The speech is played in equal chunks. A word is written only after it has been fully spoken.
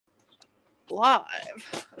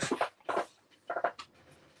live.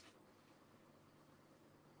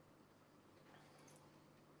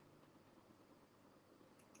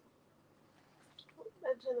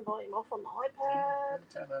 Turn the volume off on the iPad.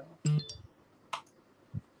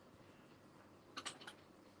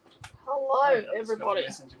 Hello, everybody.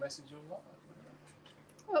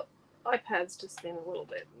 Oh, iPad's just been a little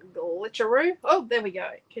bit glitcheroo. Oh, there we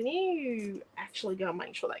go. Can you actually go and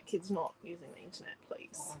make sure that kid's not using the internet,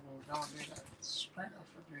 please? I will go and do that straight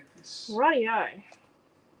after this. Rightio.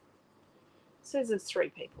 Says there's 3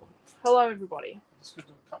 people. Hello, everybody. Just going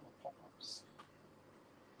to do a couple of pop-ups.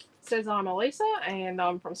 Says I'm Alicia and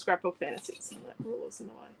I'm from Scrapbook Fantasies. And that ruler's in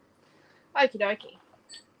the way. Okie dokie.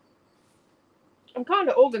 I'm kind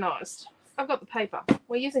of organised. I've got the paper.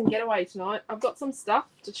 We're using Getaway tonight. I've got some stuff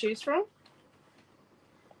to choose from.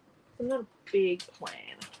 I'm not a big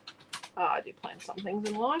plan. I do plan some things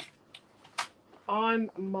in life. I'm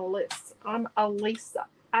Melissa. I'm Alicia.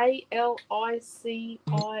 A-L-I-C-I-A.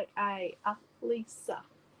 Alicia.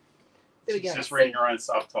 There we go. She's just reading her own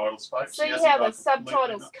subtitles, folks. See how the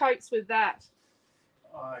subtitles copes with that.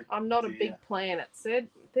 Oh, I'm not a big plan, it said.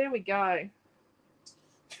 There we go.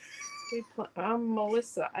 I'm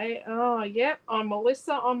Melissa. Oh, yep. I'm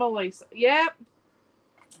Melissa. I'm Elisa. Yep.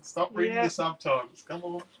 Stop reading the subtitles. Come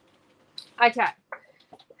on. Okay.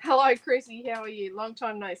 Hello, Chrissy. How are you? Long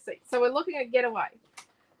time no see. So we're looking at Getaway.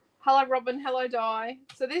 Hello, Robin. Hello, Di.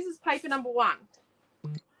 So this is paper number 1.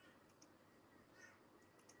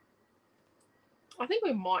 I think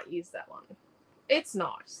we might use that one. It's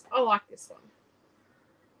nice. I like this one.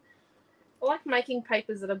 I like making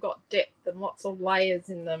papers that have got depth and lots of layers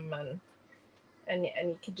in them, and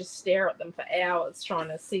you can just stare at them for hours trying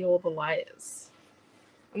to see all the layers.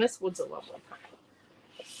 And this wood's a lovely paper.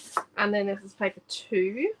 And then this is paper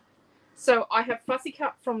 2. So I have fussy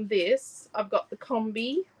cut from this. I've got the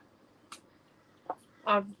combi.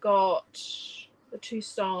 I've got the 2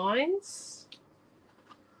 signs,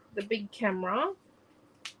 the big camera,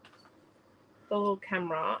 the little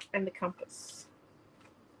camera, and the compass.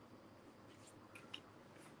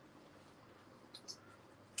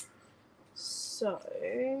 So,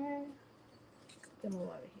 them all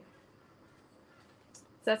over here.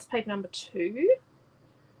 So that's paper number 2.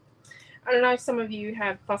 I don't know if some of you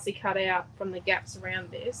have fussy cut out from the gaps around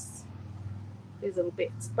this. These little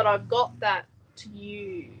bits. But I've got that to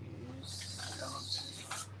use.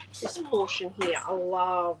 This portion here. I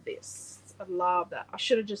love this. I love that. I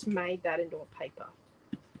should have just made that into a paper.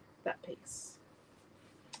 That piece.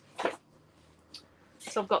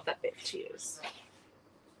 So I've got that bit to use.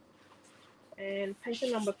 And paper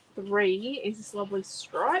number 3 is this lovely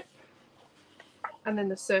stripe. And then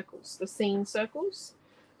the circles, the seam circles.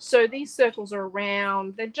 So these circles are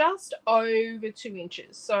around, they're just over 2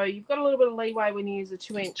 inches. So you've got a little bit of leeway when you use a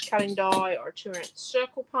 2-inch cutting die or a 2-inch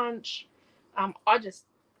circle punch. I just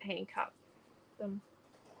hand cut them.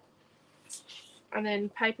 And then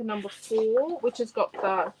paper number 4, which has got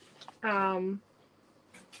the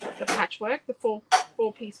patchwork, the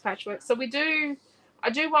four-piece patchwork. So I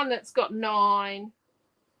do one that's got 9,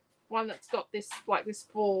 one that's got this, like this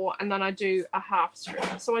 4, and then I do a half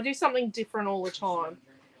strip. So I do something different all the time.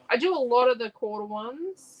 I do a lot of the quarter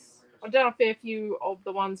ones. I've done a fair few of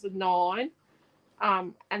the ones with 9.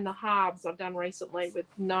 And the halves I've done recently with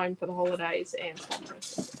Gnome for the holidays and Swan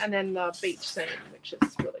Princess. And then the beach scene, which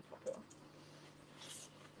is really popular.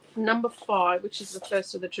 Number 5, which is the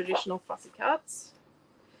first of the traditional fussy cuts.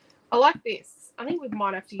 I like this. I think we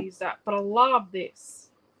might have to use that, but I love this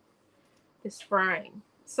frame.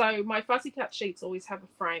 So my fussy cut sheets always have a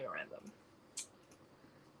frame around them.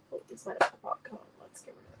 Oh, just let it pop up. Come on, let's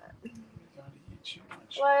get rid of that.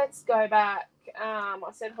 Let's go back. I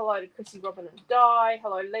said hello to Chrissy, Robin, and Di.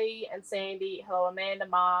 Hello, Lee and Sandy. Hello, Amanda,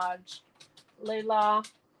 Marge, Leela,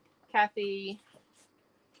 Kathy,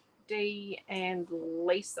 Dee, and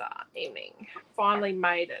Lisa. Evening. Finally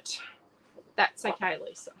made it. That's okay,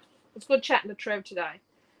 Lisa. It's good chatting to Trev today.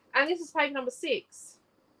 And this is page number 6.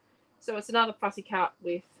 So it's another fussy cut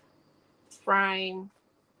with frame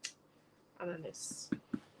and then this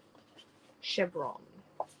chevron.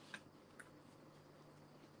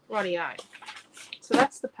 Rightio. So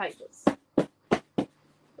that's the papers. Where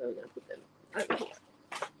are we going to put them? Over here.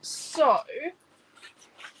 So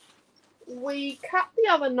we cut the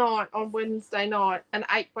other night on Wednesday night an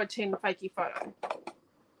 8x10 fakey photo.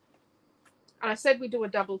 And I said we'd do a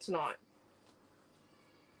double tonight.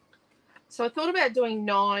 So I thought about doing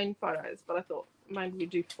 9 photos, but I thought maybe we'd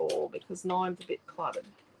do 4 because 9's a bit cluttered.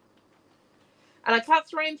 And I cut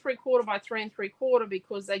 3 3/4 by 3 3/4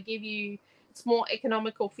 because they give you, it's more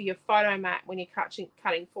economical for your photo mat when you're cutting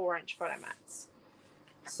 4-inch photo mats.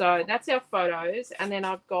 So that's our photos. And then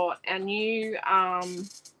I've got our new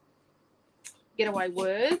Getaway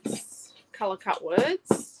words, colour cut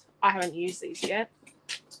words. I haven't used these yet.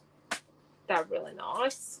 They're really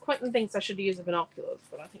nice. Quentin thinks I should use the binoculars,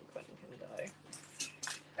 but I think Quentin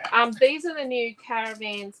can go. These are the new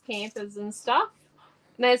caravans, campers and stuff.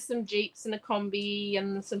 And there's some Jeeps and a combi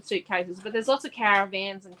and some suitcases, but there's lots of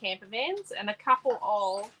caravans and camper vans and a couple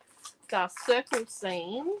of the circle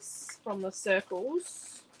seams from the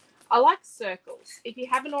circles. I like circles. If you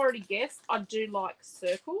haven't already guessed, I do like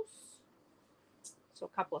circles. So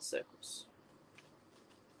a couple of circles.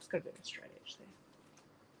 It's got a bit of a straight edge there.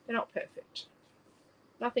 They're not perfect.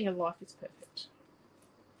 Nothing in life is perfect.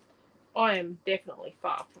 I am definitely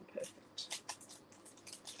far from perfect.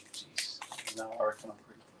 Jeez. No, I reckon I'm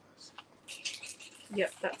pretty close.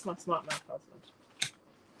 Yep, that's my smart mouth husband.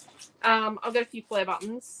 I've got a few flare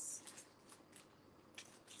buttons.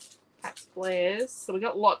 Cat's flares. So we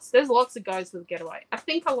got lots. There's lots of goes with Getaway. I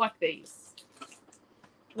think I like these.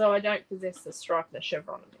 Though I don't possess the stripe and the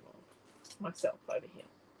chevron anymore. Myself over here.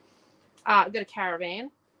 I've got a caravan.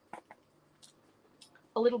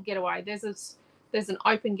 A little Getaway. There's an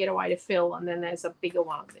open Getaway to fill, and then there's a bigger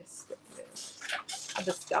one of this. A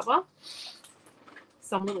Discover.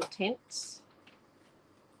 Some little tents.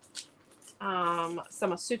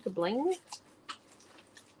 Some Asuka Bling.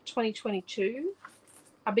 2022.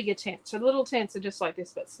 A bigger tent. So the little tents are just like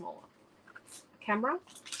this, but smaller. A camera.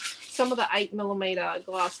 Some of the 8mm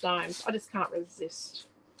glass domes. I just can't resist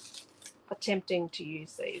attempting to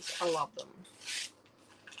use these. I love them.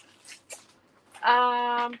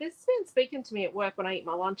 This has been speaking to me at work when I eat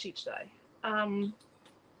my lunch each day.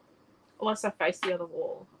 Unless I face the other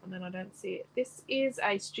wall, and then I don't see it. This is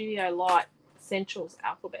a Studio Light Essentials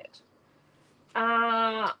alphabet.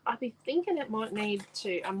 I'd be thinking I might need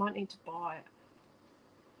to buy it.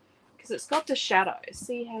 Because it's got the shadow.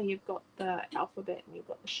 See how you've got the alphabet and you've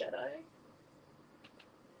got the shadow?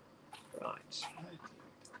 Right.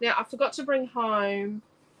 Now, I forgot to bring home...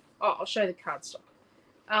 Oh, I'll show you the cardstock.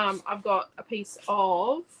 I've got a piece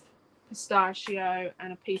of pistachio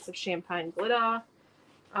and a piece of champagne glitter.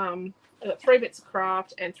 I've got 3 bits of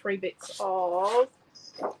craft and 3 bits of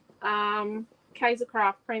Kaiser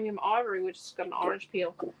Craft Premium Ivory, which has got an orange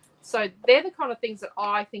peel. So they're the kind of things that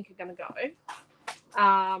I think are going to go.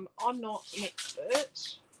 I'm not an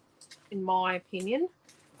expert, in my opinion.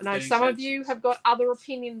 I know some of you have got other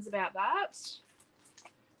opinions about that.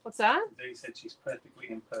 What's that? Dee said she's perfectly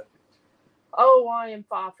imperfect. Oh, I am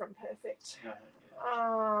far from perfect. Yeah.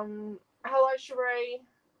 Hello, Cherie.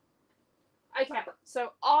 Okay,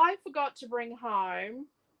 so I forgot to bring home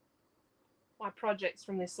my projects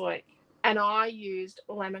from this week, and I used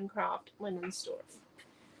Lemoncraft Linen Story.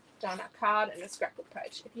 Done a card and a scrapbook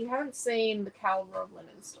page. If you haven't seen the caliber of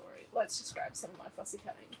Linen Story, let's just grab some of my fussy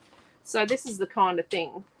cutting. So this is the kind of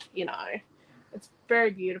thing, you know, it's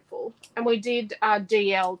very beautiful. And we did a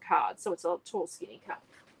DL card, so it's a tall, skinny card.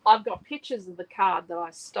 I've got pictures of the card that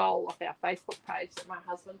I stole off our Facebook page that my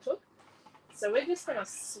husband took. So we're just going to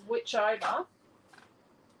switch over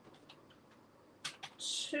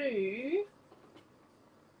to,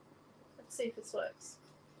 let's see if this works.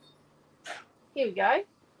 Here we go.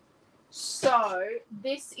 So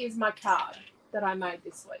this is my card that I made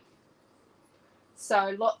this week.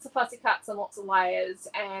 So lots of fussy cuts and lots of layers,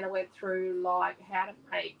 and I went through like how to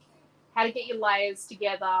get your layers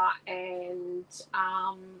together, and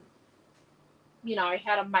you know,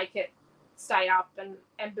 how to make it stay up, and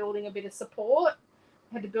building a bit of support.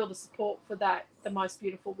 I had to build a support for that, the most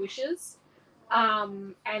beautiful wishes.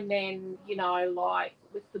 And then, you know, like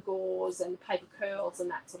with the gauze and paper curls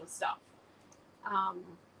and that sort of stuff.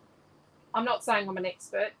 I'm not saying I'm an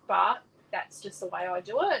expert, but that's just the way I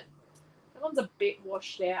do it. That one's a bit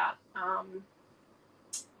washed out.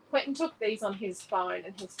 Quentin took these on his phone,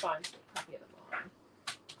 and his phone's a copy of mine.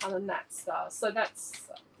 And then that's so that's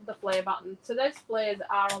the flare button. So those flares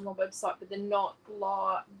are on the website, but they're not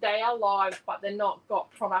live. They are live, but they're not got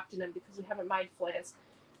product in them because we haven't made flares.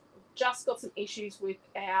 Just got some issues with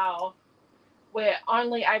we're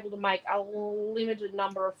only able to make a limited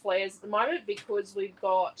number of flares at the moment because we've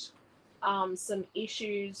got some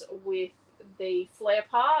issues with the flare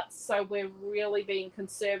parts. So we're really being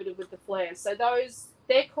conservative with the flares. So those,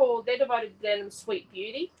 they're devoted to Denim Sweet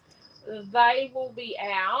Beauty. They will be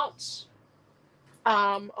out.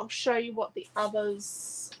 I'll show you what the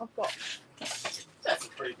others I've got. That's a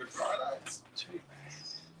pretty good photo. It's too bad.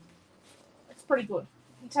 It's pretty good.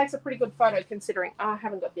 He takes a pretty good photo considering I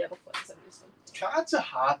haven't got the other flares on this one. Cards are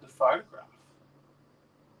hard to photograph.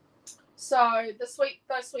 So those Sweet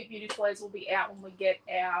Beauty flares will be out when we get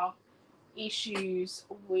our issues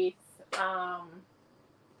with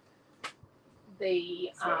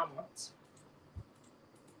the Flare parts.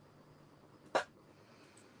 I'm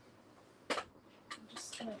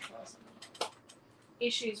just going to try some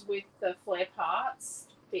issues with the flare parts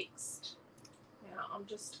fixed. Now I'm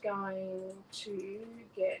just going to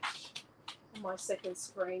get my second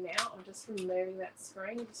screen out. I'm just removing that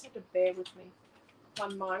screen. You just have to bear with me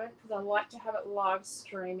one moment because I like to have it live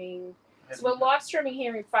streaming. So we're live streaming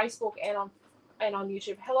here in Facebook and on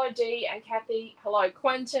YouTube. Hello Dee and Kathy. Hello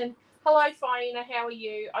Quentin. Hello Fiona. How are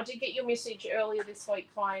you? I did get your message earlier this week,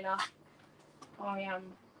 Fiona. I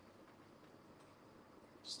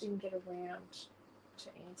just didn't get around to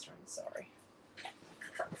answering. Sorry.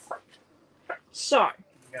 So.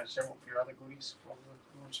 You're going to show off your other goodies?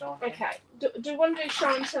 Okay. Do you want to do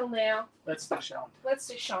show and tell now? Let's do show and tell. Let's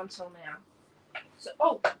do show and tell now.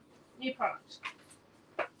 So, new product.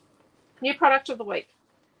 New product of the week.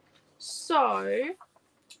 So,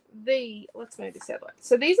 let's move this out.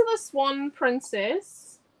 So, these are the Swan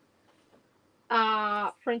Princess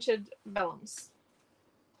printed vellums.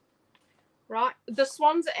 Right? The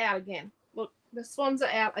swans are out again. Look, the swans are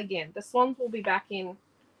out again. The swans will be back in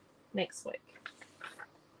next week.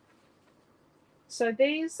 So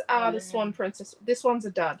these are the Swan Princess. This one's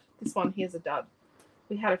a dud. This one here's a dud.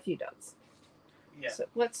 We had a few duds. Yeah. So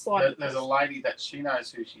let's slide. There's a lady that she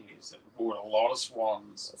knows who she is that bought a lot of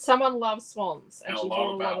swans. Someone loves swans, and she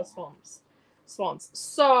bought a lot of swans.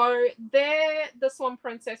 So they're the Swan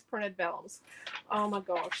Princess printed vellums. Oh my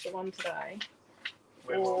gosh, the one today.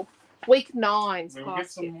 Week 9's we will get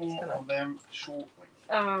some more of them shortly.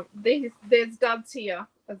 There's duds here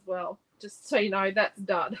as well. Just so you know, that's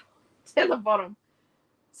dud. At the bottom.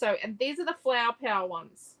 So, and these are the Flower Power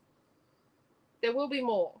ones. There will be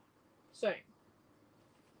more soon.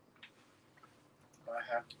 I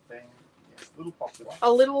have been a little popular.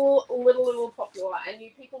 A little popular, and you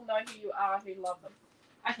people know who you are who love them.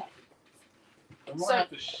 Okay. So,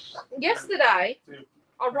 yesterday,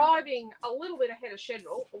 arriving a little bit ahead of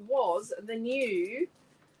schedule, was the new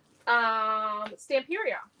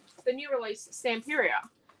Stamperia. The new release Stamperia.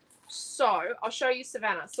 So, I'll show you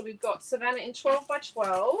Savannah. So, we've got Savannah in 12 by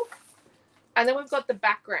 12. And then we've got the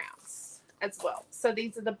backgrounds as well. So,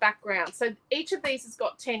 these are the backgrounds. So, each of these has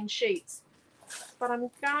got 10 sheets. But I'm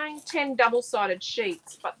going 10 double-sided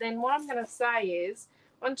sheets. But then what I'm going to say is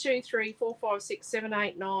 1, 2, 3, 4, 5, 6, 7,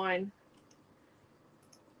 8, 9.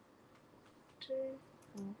 2,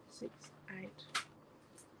 4, 6, 8,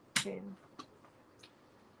 10.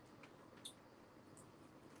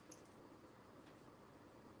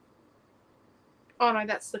 Oh no,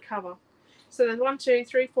 that's the cover. So there's 1, 2,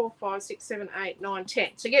 3, 4, 5, 6, 7, 8, 9, 10.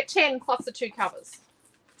 So you get 10 plus the 2 covers.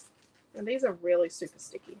 And these are really super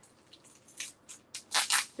sticky.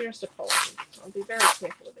 Dearest apologies. I'll be very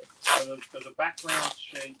careful with this. So there's a background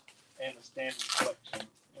sheet and a standard collection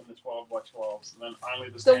in the 12 by 12s, and then only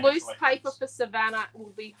the loose paper for Savannah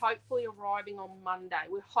will be hopefully arriving on Monday.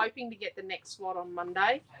 We're hoping to get the next lot on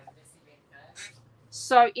Monday.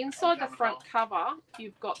 So inside the front cover,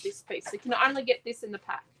 you've got this piece. So you can only get this in the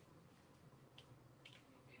pack.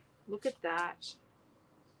 Look at that.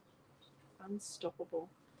 Unstoppable.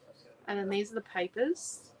 And then these are the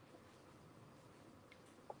papers.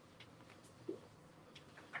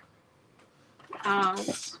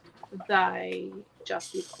 They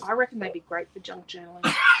just look, I reckon they'd be great for junk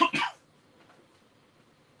journaling.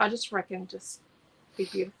 I just reckon just be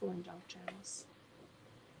beautiful in junk journals.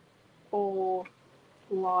 Or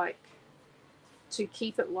like to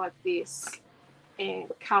keep it like this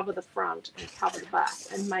and cover the front and cover the back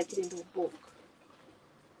and make it into a book.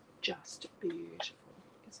 Just beautiful,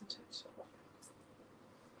 isn't it?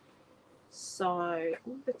 So,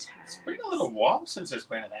 all the tags. It's been a little while since there's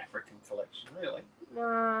been an African collection, really.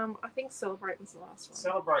 I think Celebrate was the last one.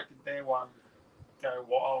 Celebrate, did their one go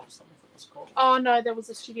wild or something it was called? Oh no, there was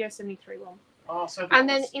a Studio 73 one. Oh, so and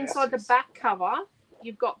then inside the back cover,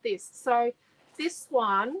 you've got this. So this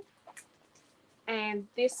one and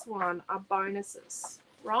this one are bonuses,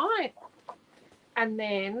 right? And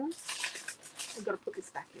then we've got to put this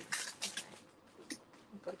back in. Okay.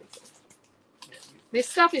 I've got to be careful. This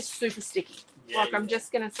stuff is super sticky. I'm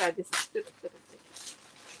just going to say this is super sticky.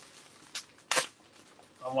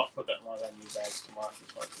 I might put that in one of our new bags tomorrow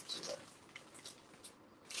if I can see that.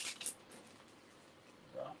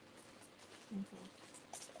 Right.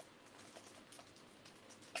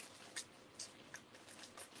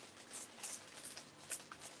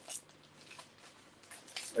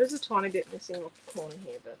 There's a tiny bit missing off the corner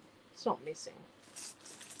here, but it's not missing.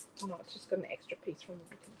 Oh no, it's just got an extra piece from the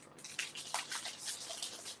book in front.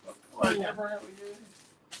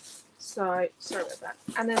 So, sorry about that.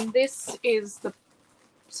 And then this is the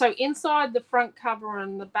so inside the front cover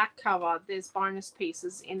and the back cover, there's bonus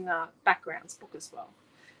pieces in the backgrounds book as well.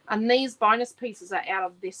 And these bonus pieces are out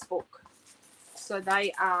of this book. So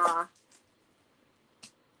they are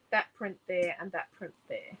that print there and that print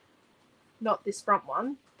there. Not this front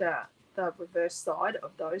one. The reverse side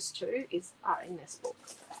of those two are in this book.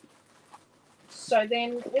 So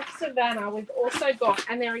then with Savannah, we've also got,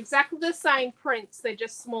 and they're exactly the same prints, they're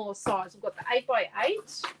just smaller size. We've got the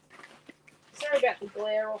 8x8. Sorry about the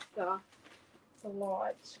glare off the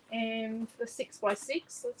light. And the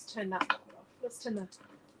 6x6. Let's turn that light off. Let's turn the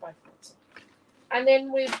both lights off. And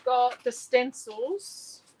then we've got the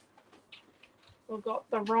stencils. We've got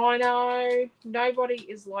the Rhino. Nobody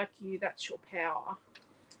is like you. That's your power.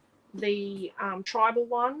 The tribal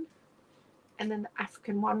one. And then the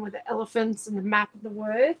African one with the elephants and the map and the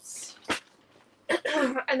words.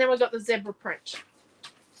 And then we've got the zebra print.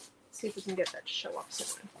 Let's see if we can get that to show up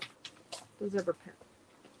somewhere. The zebra print.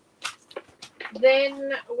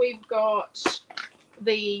 Then we've got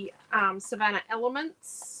the Savannah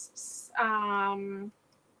Elements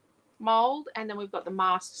mold, and then we've got the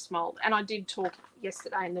masks mold. And I did talk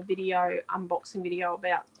yesterday in the video, unboxing video,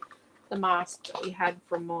 about the mask that we had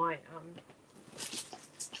from my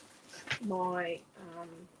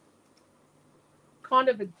kind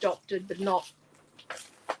of adopted but not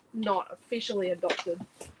officially adopted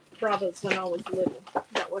brothers when I was little,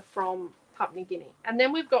 that were from Papua New Guinea. And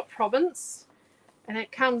then we've got Province, and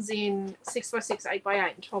it comes in 6x6,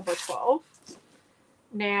 8x8 and 12x12.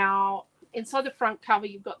 Now inside the front cover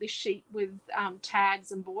you've got this sheet with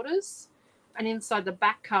tags and borders, and inside the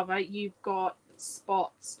back cover you've got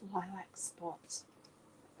spots, lilac spots.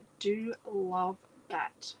 I do love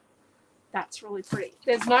that. That's really pretty.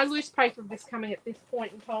 There's no loose paper of this coming at this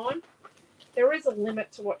point in time. There is a limit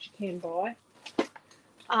to what you can buy.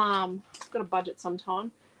 Got a budget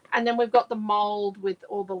sometime. And then we've got the mold with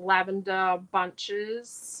all the lavender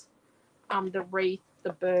bunches, the wreath,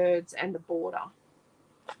 the birds, and the border.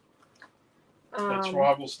 The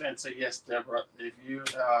tribal stencil, yes, Deborah. If you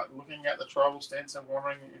are looking at the tribal stencil,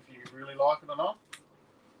 wondering if you really like it or not,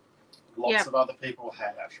 lots of other people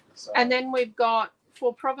have. So. And then we've got,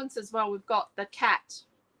 for Province as well, we've got the cat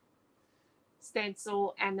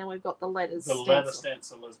stencil, and then we've got the letters stencil. The letter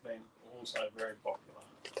stencil has been also very popular.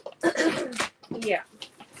 Yeah.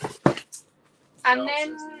 And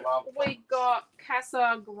then we got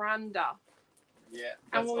Casa Granda. Yeah,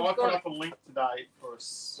 I put up a link today for a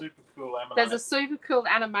super cool animation. There's a super cool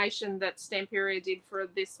animation that Stamperia did for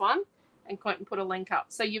this one, and Quentin put a link up.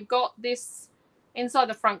 So you've got this, inside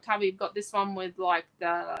the front cover, you've got this one with like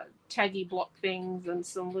the taggy block things and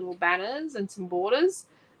some little banners and some borders.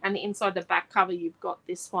 And inside the back cover, you've got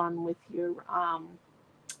this one with your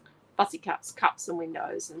fussy cups and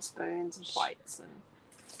windows and spoons and plates and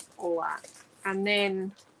all that. And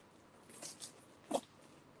then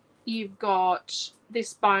you've got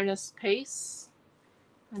this bonus piece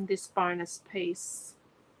and this bonus piece.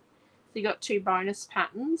 So you got two bonus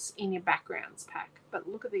patterns in your backgrounds pack. But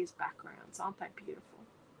look at these backgrounds. Aren't they beautiful?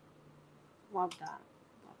 Love that.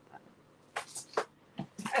 Love that.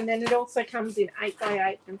 And then it also comes in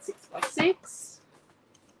 8x8 and 6x6.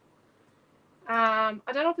 I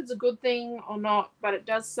don't know if it's a good thing or not, but it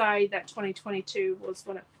does say that 2022 was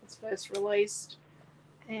when it was first released.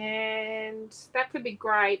 And that could be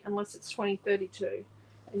great unless it's 2032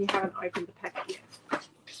 and you haven't opened the packet yet.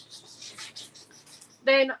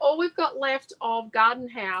 Then all we've got left of Garden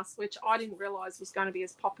House, which I didn't realise was going to be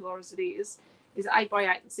as popular as it is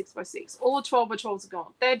 8x8 and 6x6. All the 12x12s are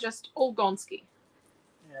gone. They're just all gonski.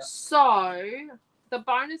 Yeah. So the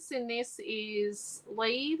bonus in this is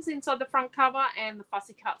leaves inside the front cover and the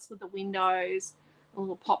fussy cuts with the windows,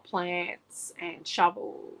 little pot plants and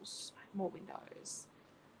shovels, more windows.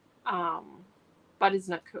 But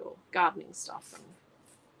isn't it cool? Gardening stuff.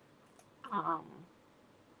 And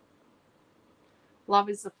love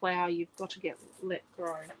is the flower you've got to let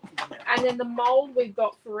grow. And then the mold we've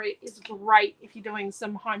got for it is great if you're doing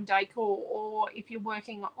some home decor or if you're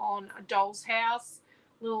working on a doll's house,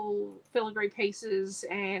 little filigree pieces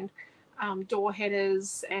and door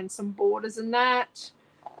headers and some borders and that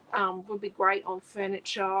would be great on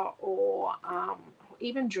furniture or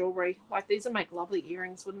even jewellery. Like these would make lovely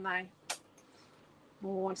earrings, wouldn't they?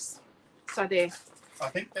 Nice. So there. I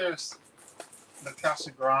think there's the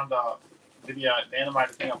Casa Granda video, the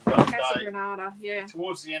animated thing I've done Casa today. Granada, yeah.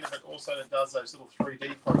 Towards the end of it, also it does those little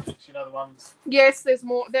 3D projects. You know the ones. Yes, there's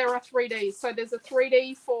more. There are 3Ds. So there's a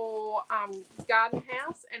 3D for Garden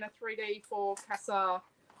House and a 3D for Casa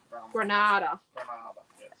Granada.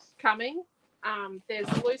 Yes. Coming. There's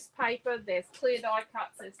loose paper. There's clear die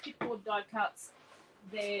cuts. There's chipboard die cuts.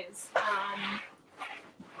 There's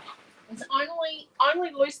There's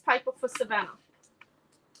only loose paper for Savannah.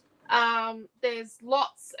 There's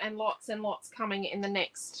lots and lots and lots coming in the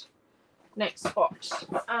next box.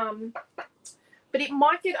 But it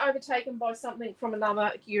might get overtaken by something from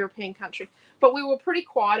another European country. But we were pretty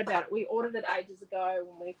quiet about it. We ordered it ages ago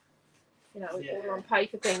when we order on pay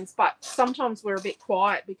for things. But sometimes we're a bit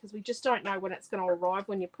quiet because we just don't know when it's going to arrive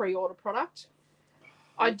when you pre-order product.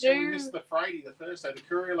 We missed the Friday, the Thursday, the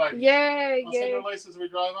courier lady. Yeah. I said to Lisa as we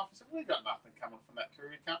drove off, I said, we got nothing coming from that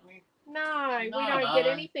courier company. No, we don't get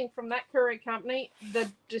anything from that courier company.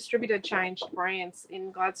 The distributor changed brands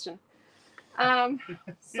in Gladstone.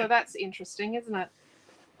 So that's interesting, isn't it?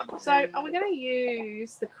 So are we going to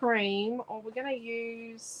use the cream or we're going to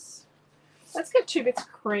use... Let's get 2 bits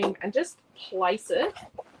of cream and just place it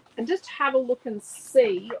and just have a look and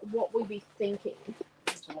see what we'll be thinking.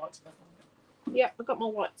 Yep, I've got my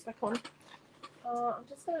lights back on. I'm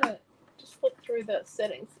just going to flip through the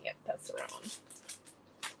settings. Yep, that's the right one.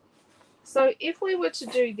 So if we were to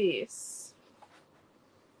do this,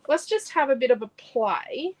 let's just have a bit of a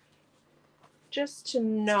play. Just to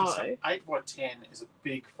know. 8x10 is a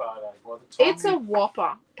big photo. It's a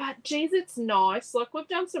whopper. But, geez, it's nice. Like, we've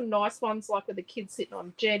done some nice ones, like with the kids sitting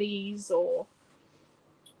on jetties or...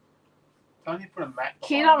 Don't you put a mat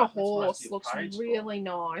Kid on a horse looks really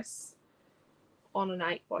nice on an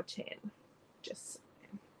 8x10. Just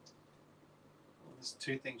saying. Well, there's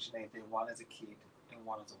 2 things you need there. One is a kid and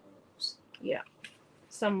one is a horse. Yeah.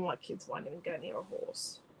 Some of my kids won't even go near a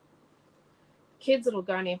horse. Kids that'll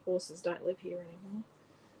go near horses don't live here anymore.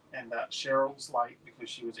 And Cheryl's late because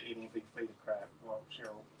she was eating a big feed of crab. Well,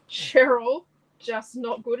 Cheryl, just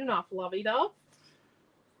not good enough, lovey-dove.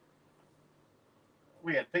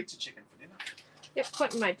 We had pizza chicken for dinner. Yep,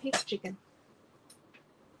 Quentin made pizza chicken.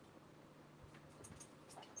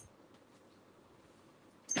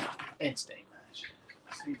 And steam.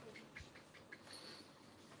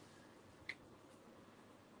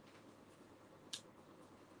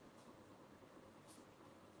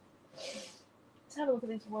 Let's have a look at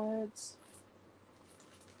these words.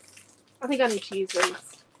 I think I need to use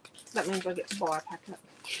these. That means I get to buy a packet.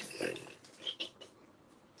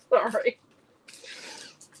 Sorry.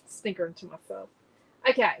 Sniggering to myself.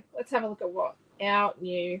 Okay, let's have a look at what our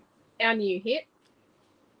new hit.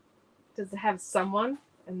 Does it have someone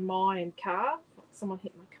and my and car? Someone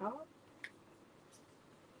hit my car.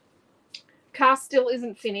 Car still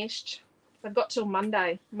isn't finished. They've got till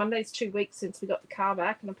Monday. Monday's 2 weeks since we got the car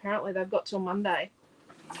back, and apparently they've got till Monday.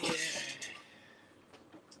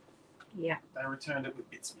 Yeah. They returned it with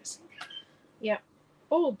bits missing. Yeah.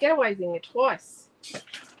 Oh, Getaway's in here twice.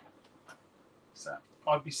 So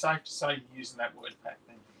I'd be safe to say you're using that word pack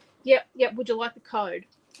then. Yep. Would you like the code?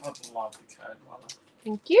 I'd love the code, Mother.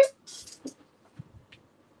 Thank you.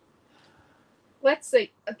 Let's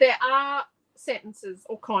see. There are sentences,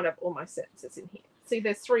 or kind of almost sentences in here. See,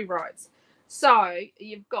 there's 3 roads. So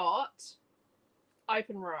you've got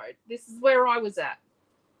open road. This is where I was at.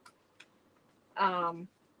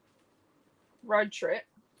 Road trip.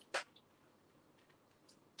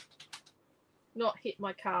 Not hit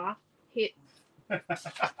my car. Hit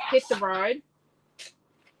the road.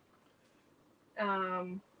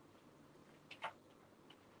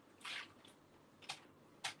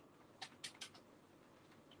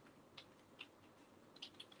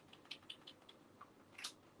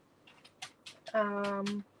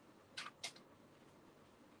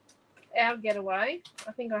 Our getaway.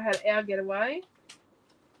 I think I had our getaway.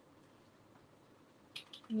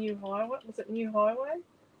 New highway. Was it new highway?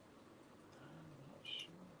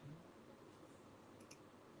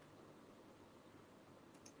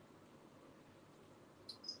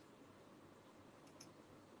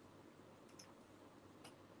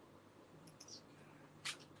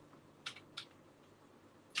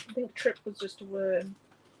 I think trip was just a word.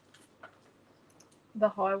 The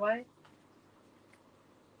highway.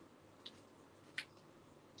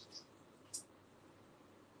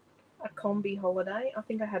 A combi holiday. I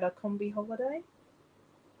think I had a combi holiday.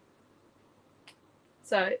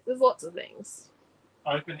 So there's lots of things.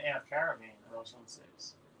 Open our caravan, Rosalind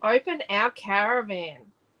says. Open our caravan.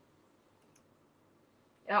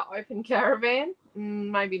 Our open caravan?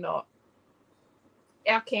 Maybe not.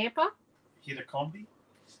 Our camper? Hit a combi?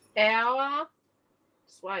 Our...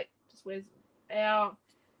 Just wait. Just where's... Our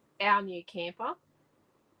new camper.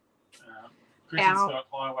 Chris's got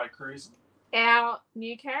highway cruising. Our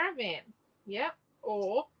new caravan. Yep.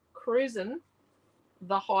 Or cruising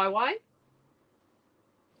the highway.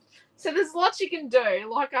 So there's lots you can do.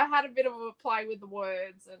 Like I had a bit of a play with the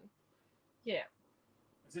words and yeah.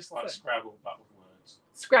 Is this like Scrabble but with words?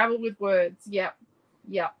 Scrabble with words. Yep.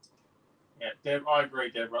 Yeah, Yeah, Deb, I agree,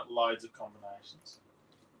 Deborah. Loads of combinations.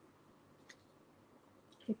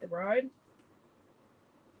 Hit the road.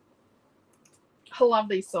 I love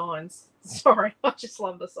these signs. Sorry, I just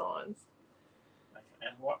love the signs. Okay.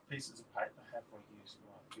 And what pieces of paper have we used?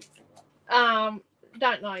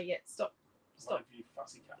 Don't know yet. Stop. What have you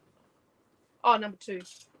fussy cut? Oh, number 2.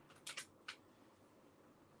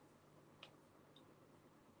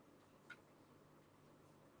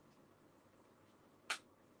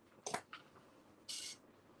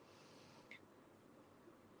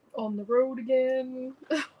 On the road again.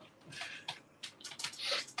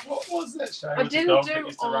 What was that show? I with didn't the dog do that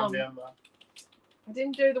used to run on. down the... I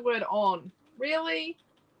didn't do the word on. Really?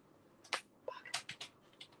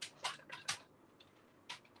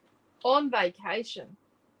 On vacation.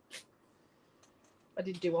 I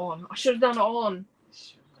didn't do on. I should have done on.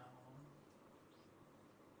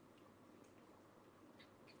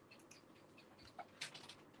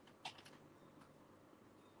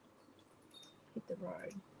 Hit the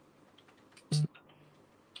road.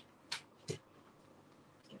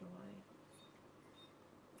 Get away.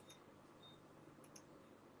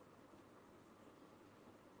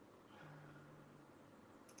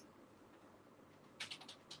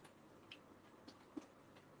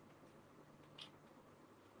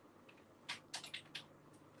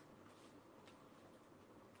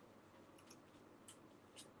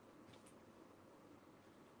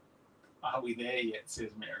 Are we there yet,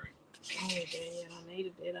 says Mary. Oh, yeah, I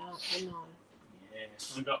needed it up, didn't I? Yeah,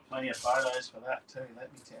 we've got plenty of photos for that too,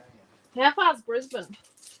 let me tell you. How far's Brisbane?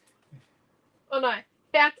 Oh, no.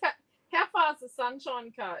 How far's the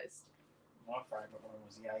Sunshine Coast? My favourite one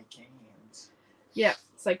was the Cairns. Yep.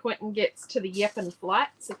 So Quentin gets to the Yeppin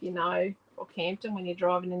Flats, if you know, or Campton, when you're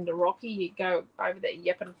driving into Rocky, you go over the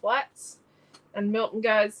Yeppin Flats. And Milton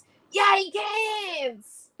goes, "Yay,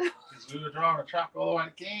 Cairns!" Because we were driving a truck all the way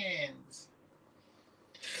to Cairns.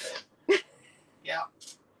 Yeah.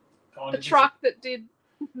 A truck that did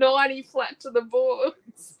 90 flat to the boards.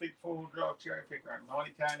 It's a big 4-wheel drive cherry picker and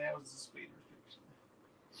 90 km an hour is the speed restriction.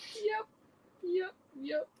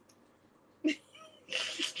 Yep.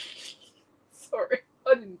 Sorry,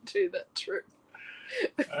 I didn't do that trip.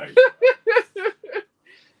 Oh, you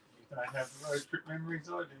don't have the road trip memories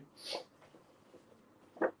I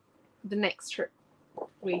do. The next trip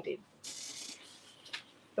we did.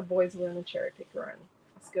 The boys were in the cherry picker and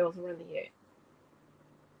us girls were in the ute.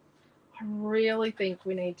 I really think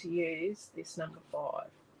we need to use this number 5.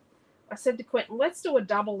 I said to Quentin, let's do a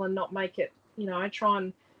double and not make it, try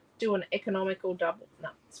and do an economical double. No,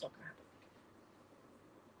 it's not going to happen.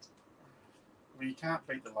 Well, you can't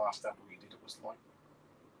beat the last double we did. It was like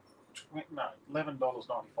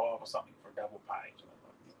 $11.95 or something for a double page.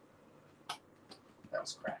 That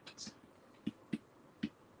was crackers.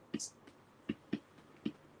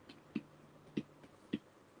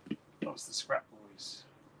 That was the Scrap Boys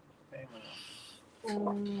family.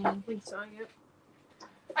 I think so, yep.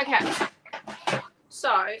 Okay,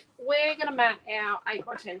 so we're going to mat our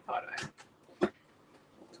 8x10 photo.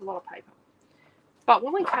 It's a lot of paper. But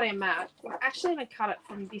when we cut our mat, we're actually going to cut it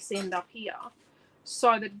from this end up here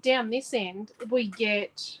so that down this end we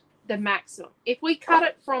get the maximum. If we cut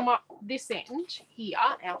it from up this end here,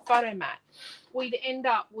 our photo mat, we'd end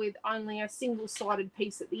up with only a single-sided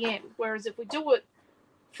piece at the end. Whereas if we do it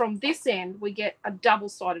from this end, we get a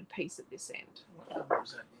double-sided piece at this end. What number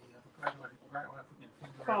was that?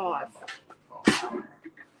 5.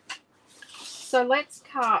 So let's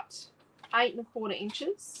cut 8 1/4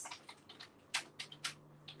 inches.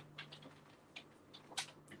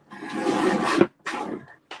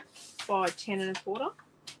 By 10 1/4.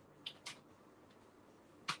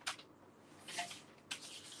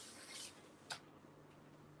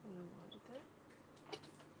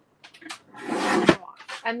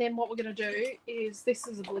 And then what we're going to do is, this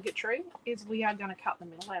is obligatory, is we are going to cut the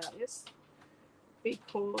middle out of this.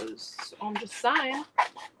 Because I'm just saying,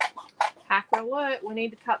 hacker alert, we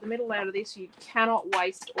need to cut the middle out of this. You cannot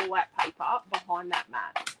waste all that paper behind that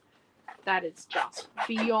mat. That is just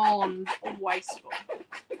beyond wasteful.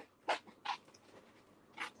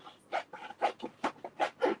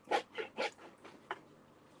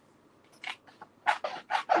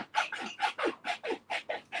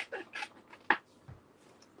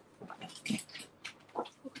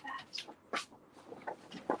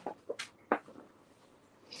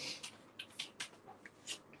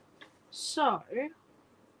 So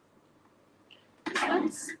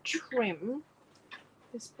let's trim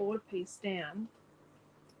this border piece down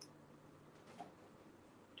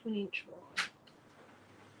to 1 inch wide.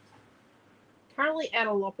 Currently out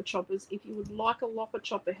of lopper choppers. If you would like a lopper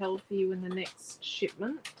chopper held for you in the next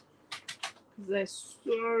shipment, because they're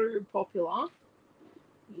so popular.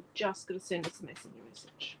 You just got to send us a messenger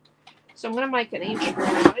message. So I'm going to make an inch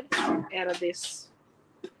wide out of this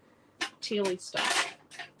tealy stuff.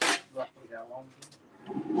 Roughly how long?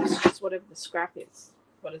 It's just whatever the scrap is.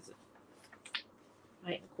 What is it?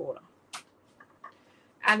 8 1/4.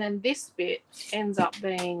 And then this bit ends up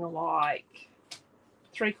being like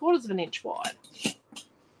 3/4 of an inch wide.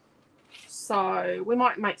 So we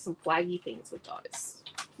might make some flaggy things with those.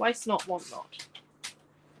 Waste not, want not.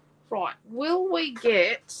 Right, will we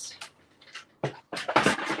get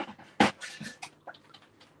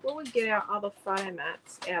our other photo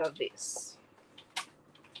mats out of this?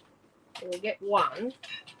 We'll get 1,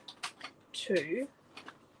 2,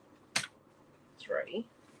 3,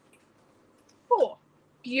 4.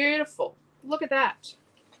 Beautiful. Look at that.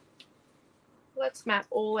 Let's map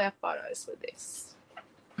all our photos with this.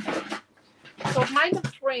 So I've made them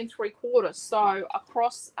 3 3/4. So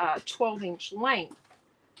across a 12-inch length,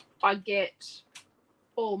 I get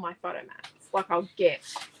all my photo mats. Like I'll get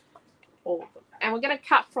all of them. And we're going to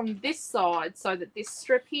cut from this side so that this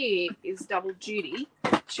strip here is double duty,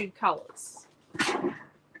 2 colours.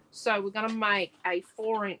 So we're going to make a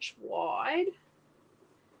 4-inch wide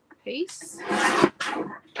piece, and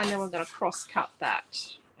then we're going to cross cut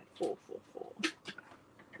that at 4 4 4.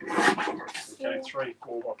 Okay, 3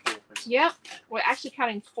 4 by 4 pieces. Yep, we're actually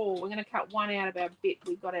cutting 4. We're going to cut 1 out of our bit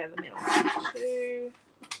we got out of the middle. 2.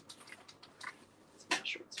 Let's make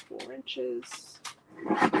sure it's 4 inches.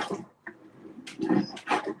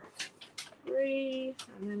 3,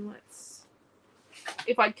 and then let's.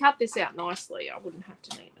 If I'd cut this out nicely, I wouldn't have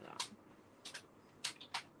to neaten it up.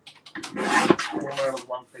 4 out of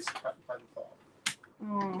 1 piece of cut and paper file.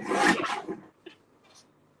 Oh, yeah.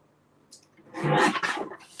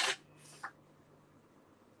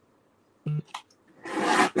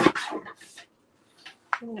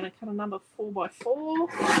 I'm going to cut another 4 by 4.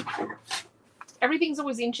 Everything's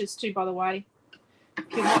always inches too, by the way.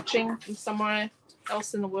 If you're watching from somewhere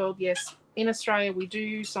else in the world, yes. In Australia, we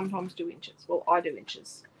do sometimes do inches. Well, I do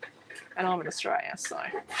inches. And I'm in Australia, so.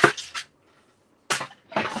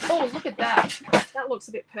 Oh, look at that. That looks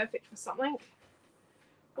a bit perfect for something.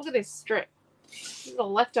 Look at this strip. This is a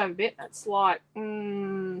leftover bit. That's like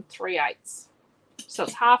 3/8. So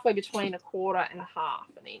it's halfway between 1/4 and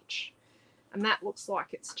 1/2 an inch. And that looks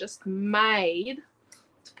like it's just made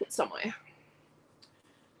to put somewhere.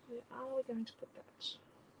 Where are we going to put that?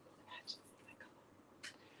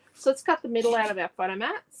 So let's cut the middle out of our photo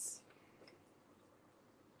mats.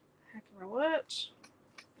 Heck of a word.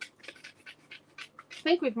 I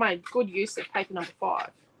think we've made good use of paper number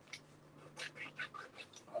 5.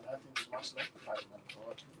 I don't think there's much left of paper number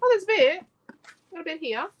 5. Oh, there's a bit. Got a bit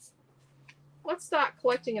here. Let's start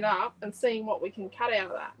collecting it up and seeing what we can cut out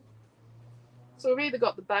of that. So we've either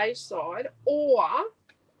got the beige side or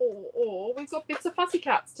we've got bits of fussy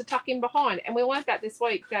cuts to tuck in behind. And we learned that this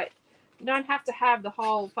week, that you don't have to have the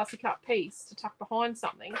whole fussy cut piece to tuck behind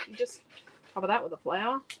something. You just cover that with a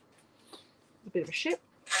flower. A bit of a ship.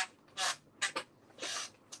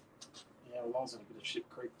 Yeah, well, I was in a bit of Ship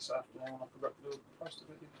Creek this afternoon when I forgot to do a post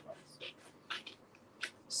about your place.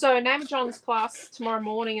 So Name John's class tomorrow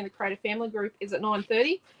morning in the Creative Family group is at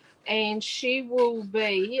 9:30, and she will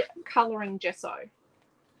be colouring gesso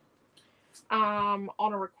on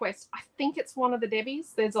a request. I think it's one of the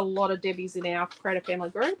Debbies. There's a lot of Debbies in our Creative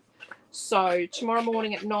Family group. So tomorrow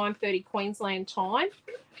morning at 9:30 Queensland time,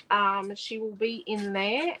 she will be in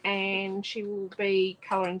there and she will be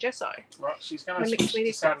colouring gesso. Right, she's going to switch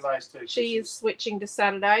to Saturdays too. She is switching to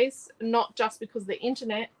Saturdays, not just because of the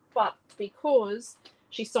internet, but because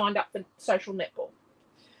she signed up for social netball.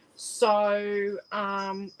 So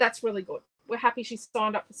that's really good. We're happy she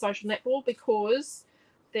signed up for social netball because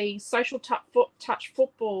the social touch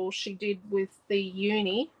football she did with the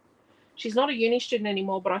uni, she's not a uni student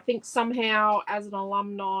anymore, but I think somehow as an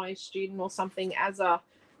alumni student or something, as a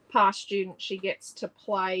past student, she gets to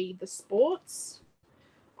play the sports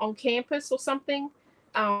on campus or something.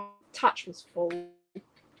 Touch was full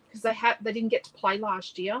because they didn't get to play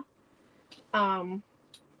last year.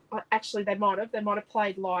 Actually, they might have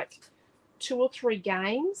played like 2 or 3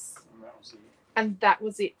 games, and that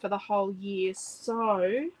was it for the whole year. So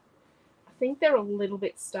I think they're a little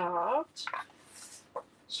bit starved.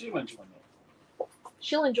 She'll enjoy netball.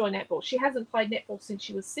 She'll enjoy netball. She hasn't played netball since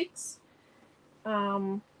she was 6.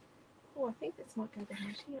 I think this might go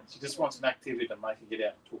behind here. She just wants an activity to make her get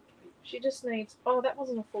out and talk to people. She just needs. Oh, that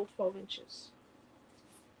wasn't a full 12 inches.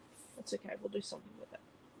 That's okay. We'll do something with it.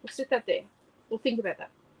 We'll sit that there. We'll think about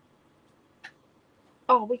that.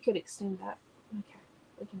 Oh, we could extend that. Okay,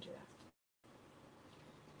 we can do that.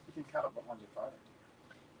 You can cut it behind your photo.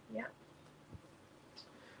 Yeah.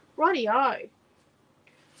 Rightio.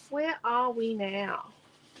 Where are we now?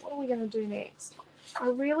 What are we going to do next? I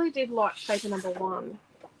really did like paper number 1.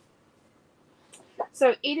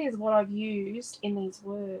 So it is what I've used in these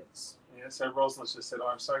words. Yeah, so Rosalind's just said,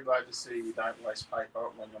 I'm so glad to see you don't waste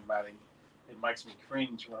paper when you're matting. It makes me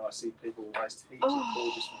cringe when I see people waste heaps of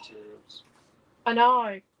gorgeous materials. I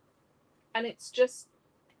know. And it's just,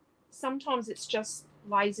 sometimes it's just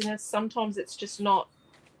laziness. Sometimes it's just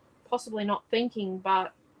possibly not thinking,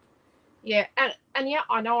 but yeah. And yeah,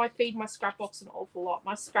 I know I feed my scrapbox an awful lot.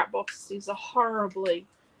 My scrapbox is a horribly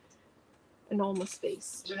enormous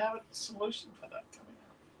beast. Do you have a solution for that coming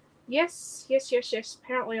up? Yes.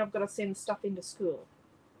 Apparently I've got to send stuff into school.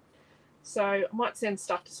 So I might send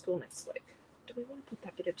stuff to school next week. Do we want to put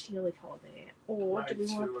that bit of tealy colour there? Or do we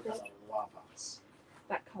want to put love us.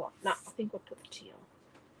 that colour? No, I think we'll put the teal.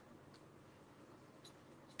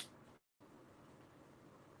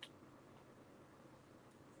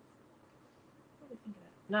 What do you think of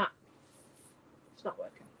that? Nah. It's not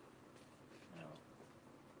working. No.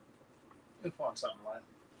 We'll find something later.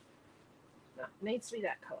 No, it needs to be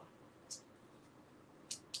that colour.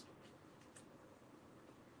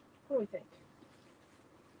 What do we think?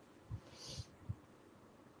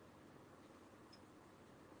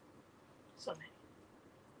 So many.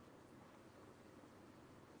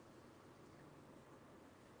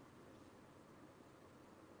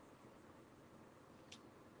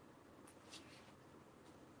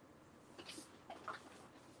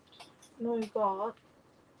 No, we've got.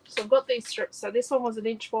 So I've got these strips. So this one was 1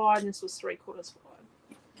 inch wide and this was 3/4 wide.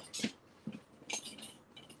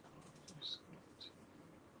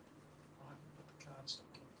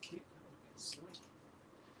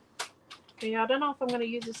 Yeah, I don't know if I'm going to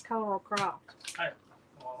use this colour or craft. Hey,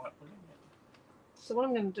 so what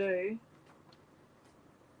I'm going to do,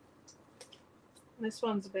 this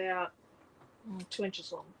one's about 2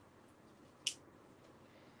 inches long.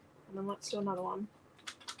 And then let's do another one.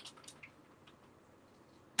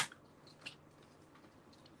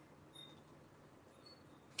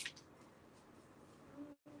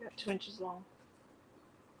 About 2 inches long.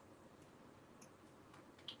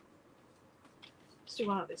 Let's do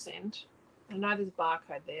one at this end. I know there's a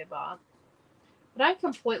barcode there, but I don't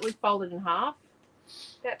completely fold it in half.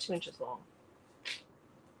 About 2 inches long.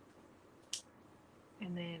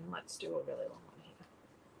 And then let's do a really long one here.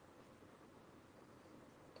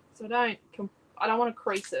 So I don't want to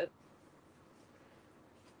crease it.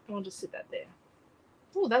 I want to sit that there.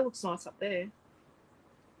 Oh, that looks nice up there.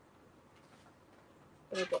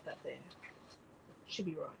 But I've got that there. Should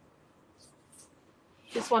be right.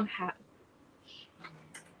 This one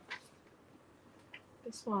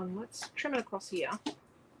this one, let's trim it across here.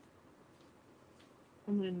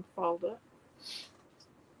 And then fold it.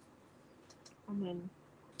 And then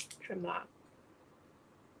trim that.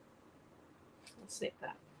 And snip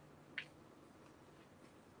that.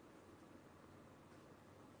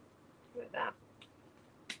 Like that.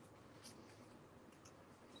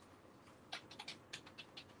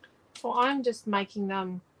 So I'm just making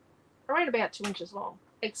them around about 2 inches long,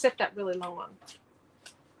 except that really long one.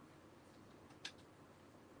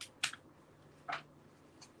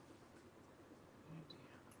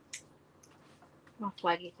 My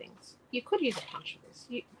flaggy things. You could use a punch for this.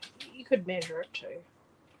 You could measure it too.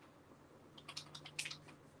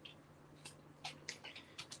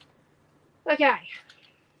 Okay.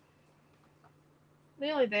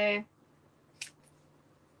 Nearly there.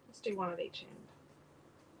 Let's do one at each end.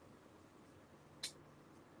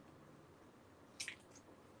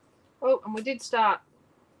 Oh, and we did start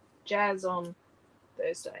jazz on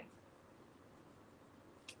Thursday.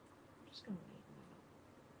 Just going to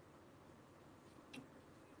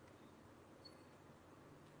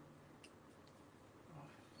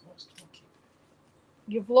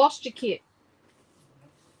You've lost your kit.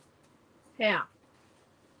 How?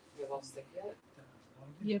 You lost the kit?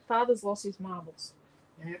 Your father's lost his marbles.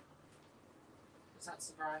 Yeah. Does that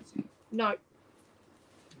surprise you? No.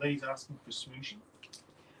 Lee's asking for smooshing.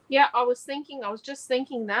 Yeah, I was just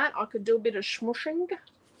thinking that I could do a bit of smushing.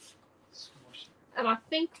 And I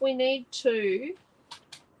think we need to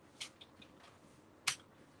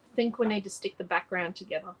stick the background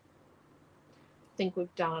together. I think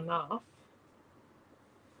we've done enough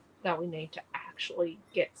that we need to actually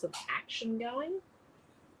get some action going.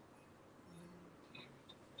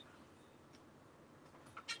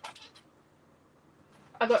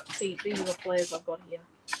 See, these are the flares I've got here.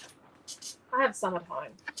 I have some at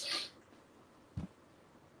home.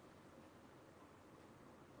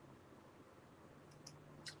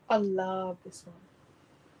 I love this one.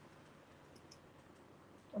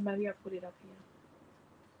 Or maybe I'll put it up here.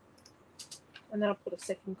 And then I'll put a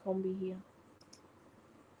second combi here.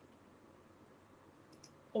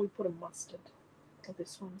 Or we put a mustard. Or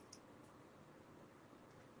this one.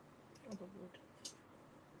 Or the wood.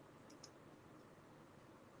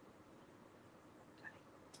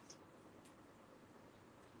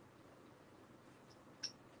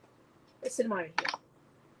 Let's sit them over here.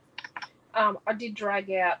 I did drag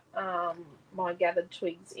out my Gathered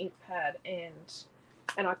Twigs ink pad, and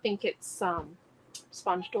I think it's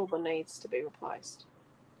sponge dauber needs to be replaced.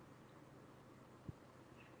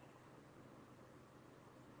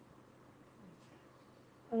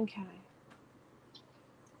 Okay.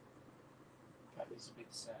 That is a bit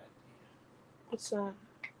sad. What's that? Your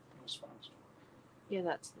sponge. Yeah,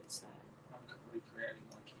 that's a bit sad. I'm recreating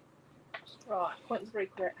my kit. Right, Quentin's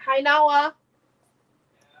recreate. Hey Noah.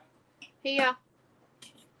 Here.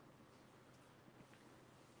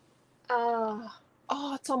 Oh,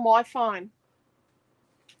 it's on my phone.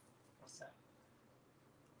 What's that?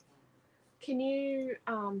 Can you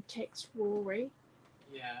text Rory?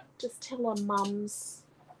 Yeah. Just tell her mum's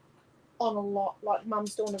on a lot, like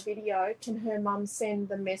mum's doing a video. Can her mum send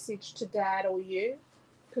the message to dad or you?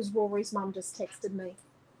 Because Rory's mum just texted me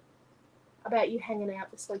about you hanging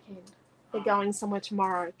out this weekend. They're going somewhere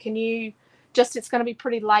tomorrow. Can you just, it's going to be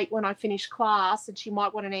pretty late when I finish class, and she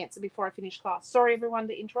might want an answer before I finish class. Sorry, everyone,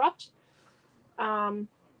 to interrupt.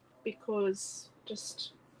 Because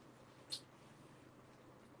just,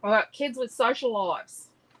 all right, kids with social lives.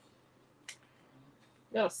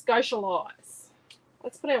 You gotta socialise.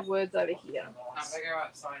 Let's put our words over here. If I go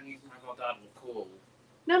outside and use my mobile data to call.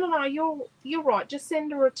 No, you're right. Just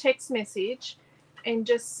send her a text message and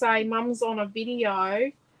just say mum's on a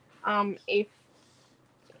video.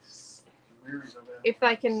 If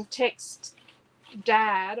they can text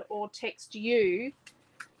dad or text you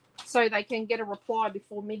so they can get a reply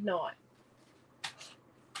before midnight.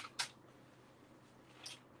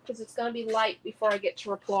 Because it's going to be late before I get to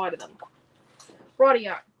reply to them.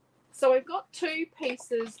 Rightio. So we've got 2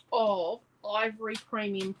 pieces of ivory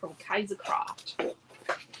premium from Kaisercraft.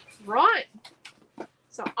 Right.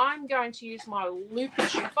 So I'm going to use my Looper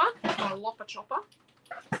Chopper, my Lopper Chopper.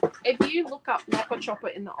 If you look up Lopper Chopper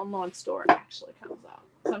in the online store, it actually comes up.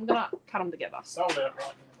 So I'm going to cut them together. Sold out right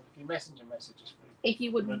now. Your messenger messages. If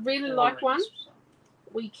you would really like one,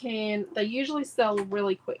 we can. They usually sell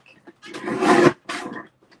really quick.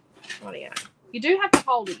 Rightio. You do have to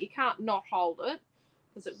hold it. You can't not hold it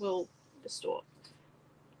because it will distort.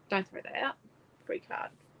 Don't throw that out. Free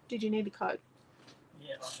card. Did you need the code?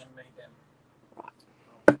 Yeah, I'm going to need them.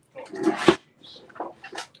 Right.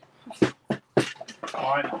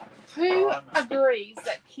 I know. Who agrees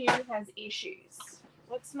that Q has issues?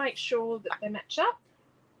 Let's make sure that they match up.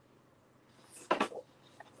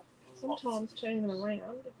 Sometimes turning them around,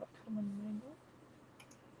 if I cut them on the angle.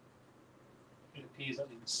 It appears I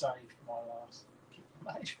didn't save my last kit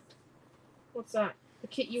made. What's that? The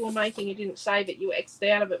kit you were making, you didn't save it. You X'd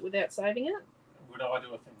out of it without saving it? Would I do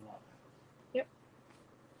a thing like that? Yep.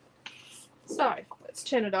 So, let's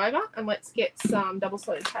turn it over and let's get some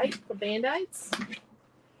double-sided tape for Band-Aids.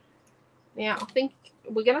 Now, I think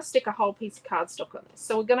we're going to stick a whole piece of cardstock on this.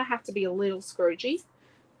 So we're going to have to be a little scroogey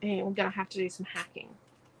and we're going to have to do some hacking.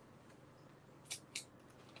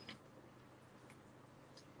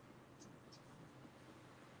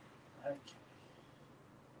 Okay.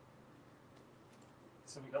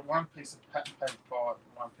 So we've got one piece of pattern paper 5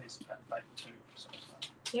 and one piece of pattern paper 2. So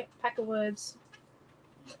Yep, pack of words.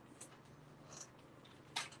 Yep.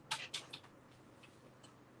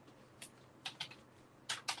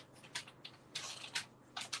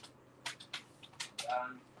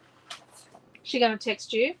 She going to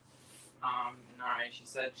text you? No, she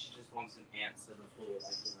said she just wants an answer before,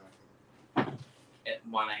 like, you know, at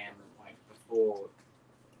 1 a.m. like before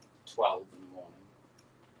 12 in the morning.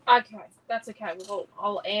 Okay, that's okay.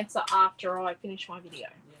 I'll answer after I finish my video.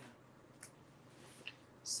 Yeah.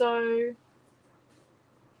 So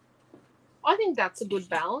I think that's a good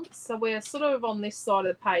balance. So we're sort of on this side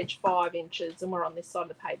of the page 5 inches and we're on this side of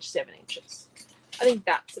the page 7 inches. I think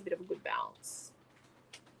that's a bit of a good balance.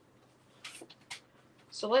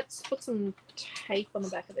 So let's put some tape on the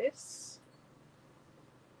back of this.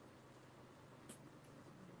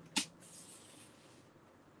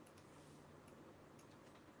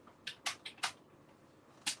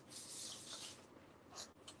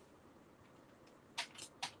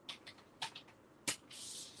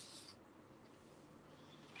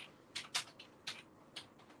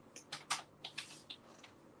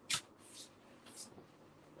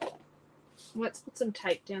 Let's put some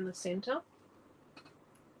tape down the center.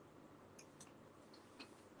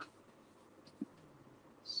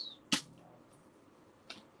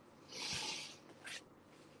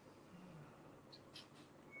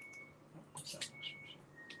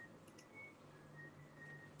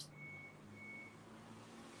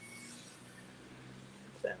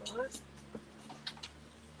 about right.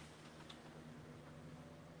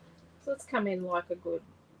 So let's come in like a good,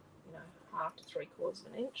 1/2 to 3/4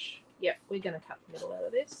 of an inch. Yep, we're going to cut the middle out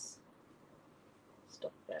of this.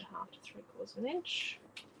 Stop about 1/2 to 3/4 of an inch.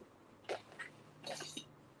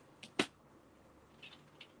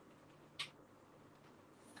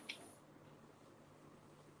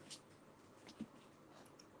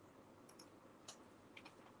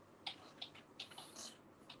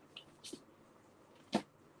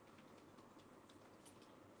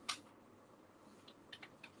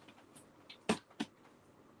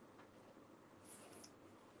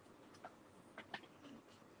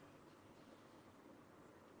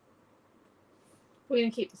 We're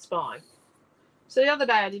going to keep the spine. So the other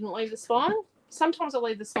day I didn't leave the spine. Sometimes I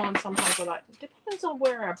leave the spine, sometimes I don't. It depends on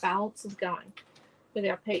where our balance is going with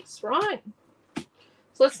our piece, right? So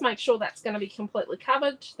let's make sure that's going to be completely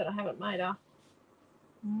covered, that I haven't made a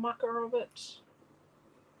mucker of it.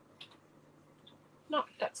 No,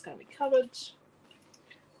 that's going to be covered.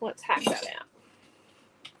 Let's hack that out.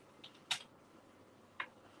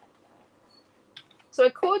 So I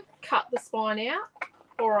could cut the spine out,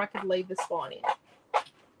 or I could leave the spine in.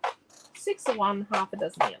 6 of one, 1/2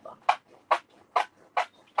 dozen the other.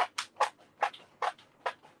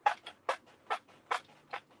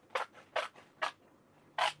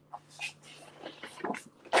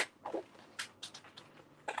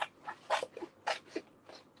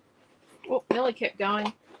 Oh, Millie kept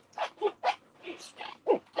going.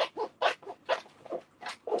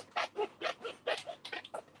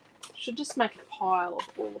 Should just make a pile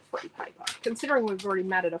of all the free paper, considering we've already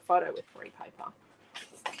matted a photo with free paper.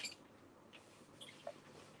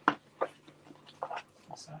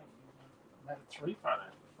 So, made 3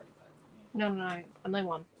 photos with free paper. No, only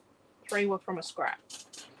 1. 3 were from a scrap.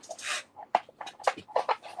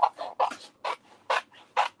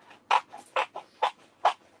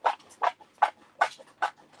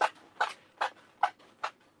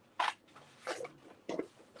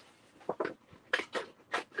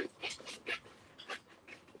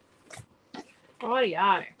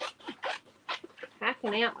 Rightio.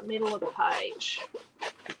 Hacking out the middle of the page.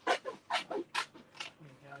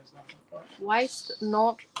 Waste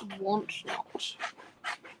not, want not.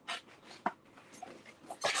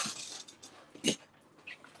 Look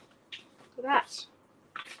at that.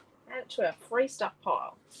 Add it to our free stuff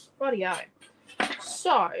pile. Rightio.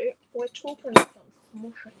 So, we're talking some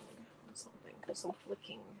smushing or something, because I'm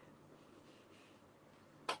flicking.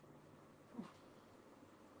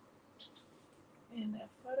 And our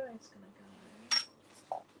photo is going to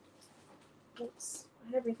go. Oops, I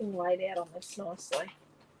had everything laid out on this nicely.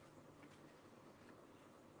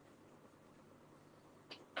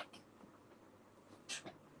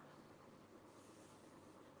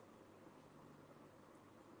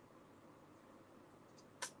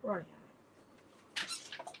 Right.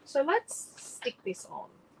 So let's stick this on.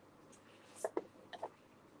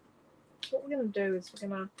 What we're going to do is we're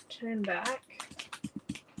going to turn back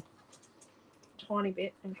a tiny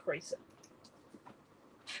bit and crease it.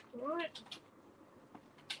 Right.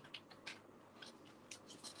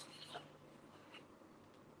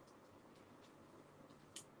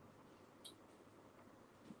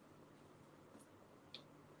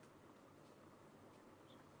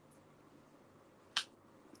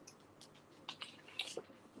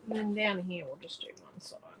 And then down here we'll just do one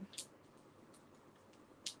side.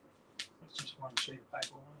 It's just one sheet of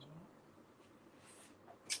paper, isn't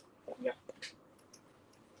it? Yep.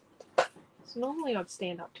 So normally I'd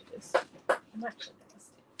stand up to this. I'm actually going to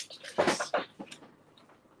stand up to this.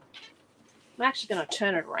 I'm actually going to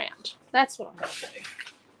turn it around. That's what I'm going to do.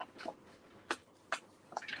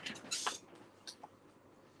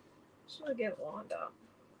 Just want to get it lined up.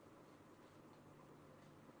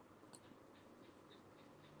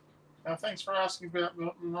 Thanks for asking about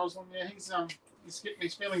Milton, Rosalind. Yeah, he's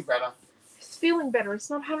feeling better. He's feeling better. It's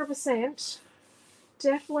not 100%.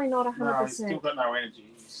 Definitely not 100%. No, he's still got no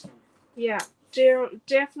energy. Yeah,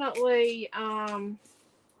 definitely.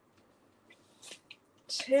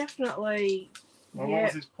 Definitely. Well, yeah. What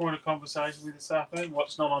was his point of conversation with this afternoon?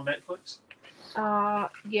 What's not on Netflix?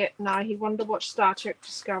 Yeah, no, he wanted to watch Star Trek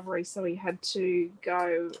Discovery, so he had to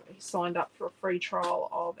go. He signed up for a free trial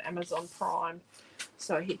of Amazon Prime,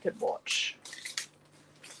 so he could watch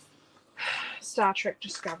Star Trek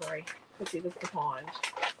Discovery because he was behind.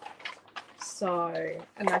 So,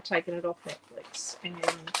 and they've taken it off Netflix, and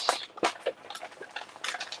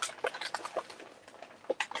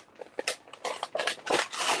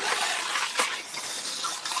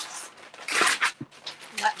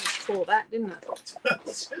that was for that, didn't it?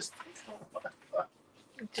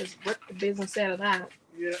 It just ripped the business out of that.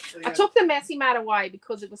 Yeah. I took the messy mat away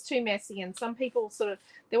because it was too messy, and some people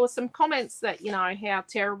there were some comments that, you know, how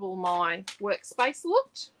terrible my workspace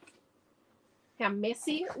looked, how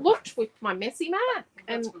messy it looked with my messy mat.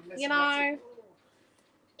 And, you know,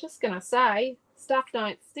 just going to say, stuff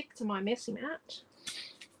don't stick to my messy mat.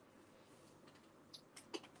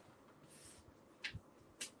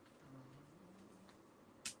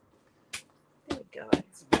 There we go.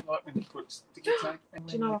 It's a bit like when you put sticky tape.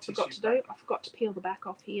 Do you know what I forgot to do? I forgot to peel the back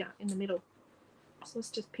off here in the middle. So let's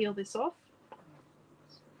just peel this off.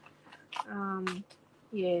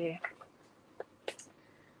 Yeah.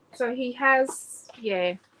 So he has,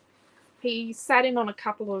 yeah, he sat in on a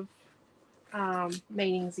couple of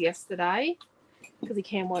meetings yesterday because he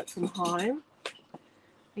can work from home.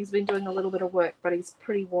 He's been doing a little bit of work, but he's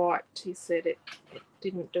pretty wiped. He said it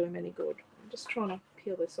didn't do him any good. I'm just trying to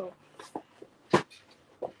peel this off.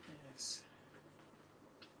 Yes.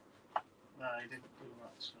 No, he didn't do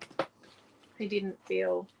much. He didn't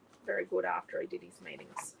feel very good after he did his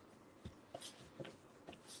meetings.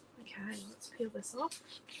 Okay, let's peel this off.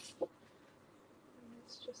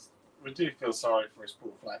 Let's just... We do feel sorry for his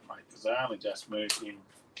poor flatmate because they only just moved in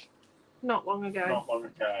Not long ago.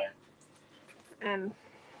 And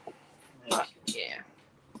but, yeah,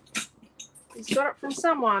 he's got it from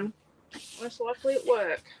someone, most likely at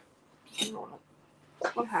work.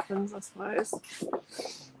 That's what happens, I suppose.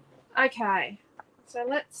 Okay, so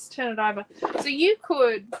let's turn it over. So you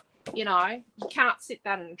could, you know, you can't sit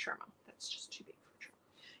that in a trimmer. That's just too big for a trimmer.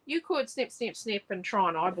 You could snip, snip, snip and try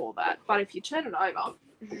and eyeball that, but if you turn it over,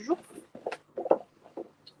 look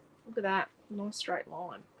at that, nice straight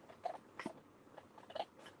line.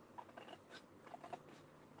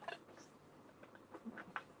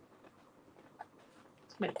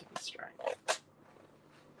 It's meant to be straight.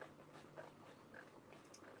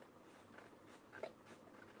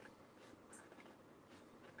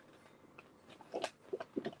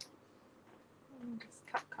 Just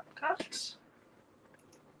cut, cut, cut.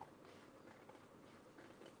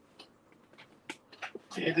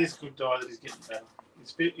 Yeah, it is good, Di, that he's getting better.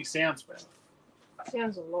 He sounds better.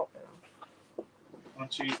 Sounds a lot better. On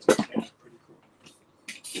Tuesday, it sounds pretty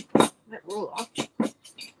cool. That ruler,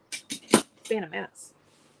 it's been a mess.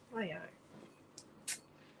 Oh yeah.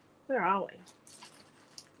 Where are we?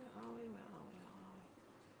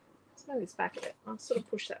 Let's move this back a bit. I'll sort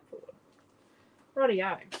of push that forward.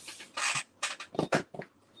 Rightio.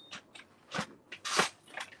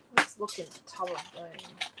 Let's look in the tub of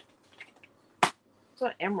green.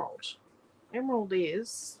 Got emerald. Emerald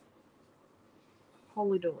is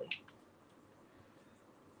holy dooly.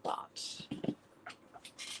 But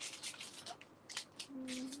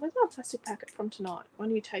where's my plastic packet from tonight? My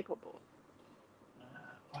new tape I bought.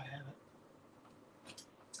 I have it.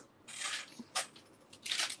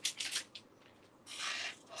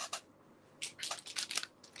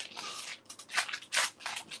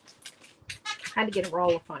 Had to get a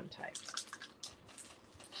roll of foam tape.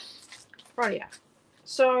 Rightio.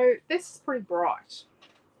 So this is pretty bright.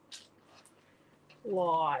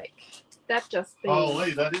 Like that just being.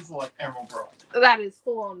 Holy, that is like emerald bright. That is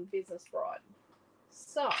full on business bright.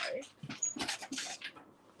 So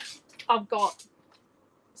I've got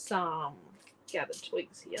some gathered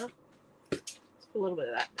twigs here. Let's put a little bit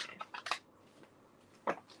of that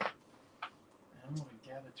there. Emerald and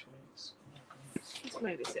gathered twigs. Let's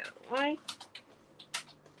move this out of the way.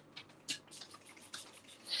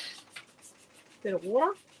 Bit of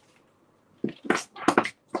water. Let's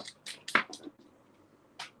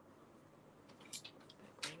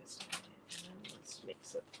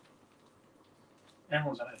mix it.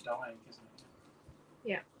 Emerald's on it dying, isn't it?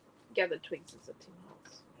 Yeah, gathered twigs is a tin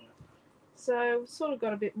holes. Yeah. So we've sort of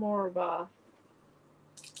got a bit more of a,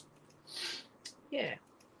 yeah,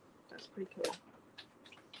 that's pretty cool.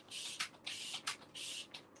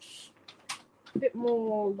 A bit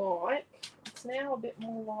more like, it's now a bit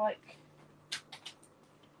more like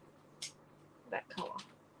that colour.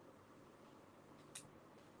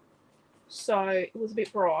 So it was a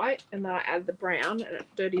bit bright, and then I added the brown, and it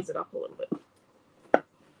dirties it up a little bit.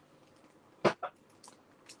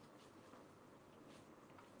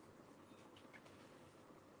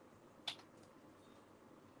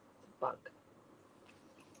 Bug.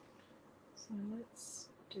 So let's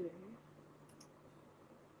do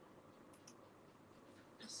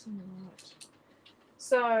some light.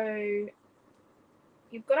 So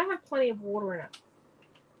you've got to have plenty of water in it.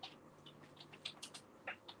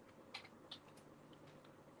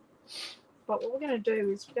 But what we're going to do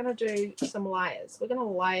is we're going to do some layers. We're going to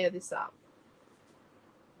layer this up.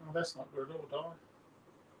 Oh, that's not good at all,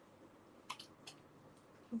 Di.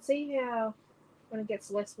 And see how when it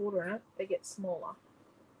gets less water in it, they get smaller.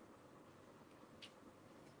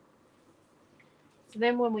 So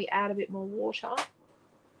then when we add a bit more water,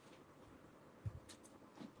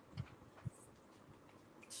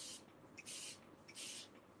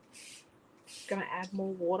 going to add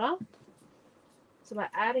more water. So by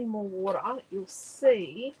adding more water, you'll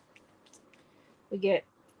see we get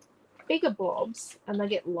bigger blobs and they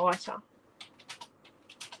get lighter.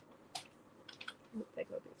 They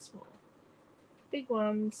got a bit smaller. Big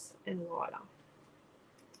ones and lighter.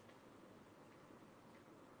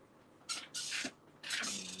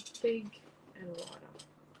 Big and lighter.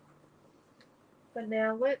 But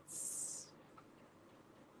now let's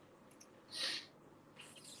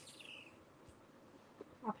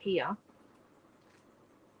up here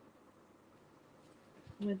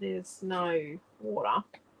where there's no water.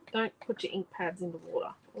 Don't put your ink pads in the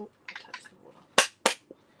water. Oh, I touched the water.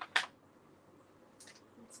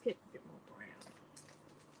 Let's get a bit more brown.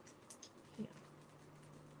 Here.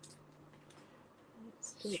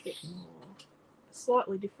 Let's do a bit more. A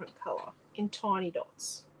slightly different colour in tiny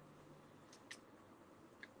dots.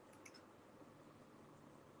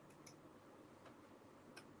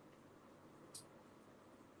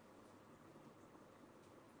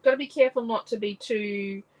 Got to be careful not to be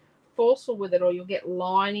too forceful with it or you'll get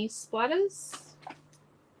liney splatters.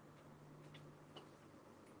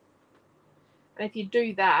 And if you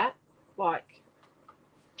do that, like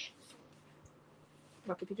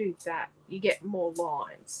if you do that, you get more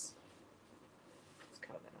lines. Let's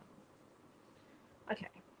cover that up. Okay.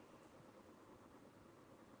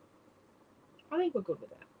 I think we're good with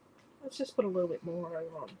that. Let's just put a little bit more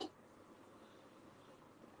over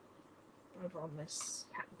on this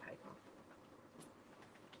pattern paper.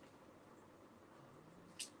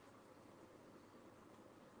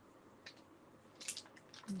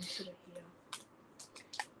 And put it here.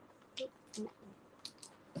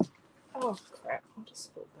 Oh crap! I just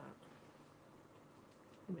spilled that.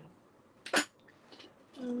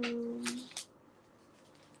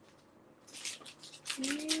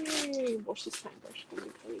 Wash this paintbrush for me,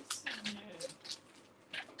 please.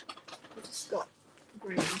 I just got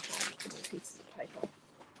green on pieces of paper.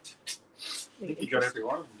 You got every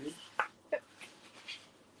one of them, did you? Yep.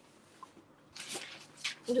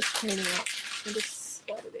 I'm just cleaning up. I just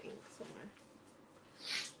splattered it in somewhere.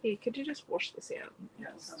 Here, could you just wash this out?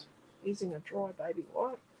 Yes. Using a dry baby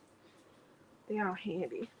wipe. They are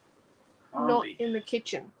handy. Handy. Not in the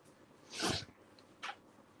kitchen.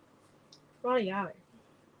 Rightio.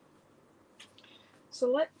 So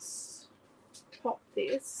let's pop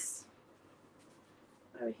this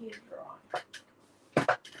over here dry.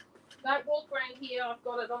 Don't walk around here, I've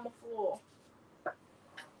got it on the floor.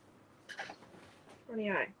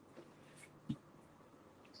 Rightio.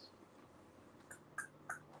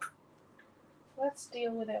 Let's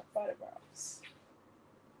deal with our photographs.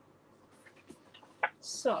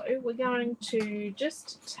 So we're going to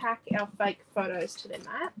just tack our fake photos to their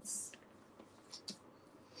mats.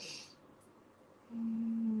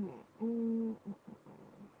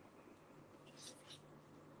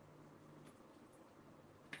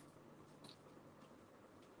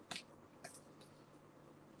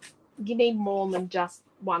 You need more than just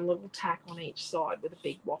one little tack on each side with a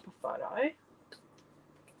big whopper photo.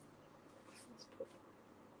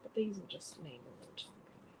 But these will just need a little time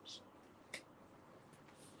on each side.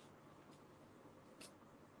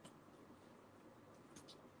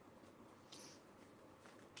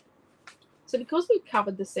 So because we've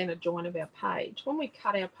covered the center joint of our page, when we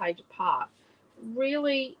cut our page apart,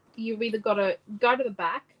 really you've either got to go to the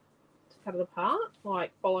back to cut it apart,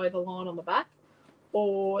 like follow the line on the back,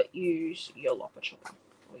 or use your lopper chopper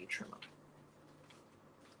or your trimmer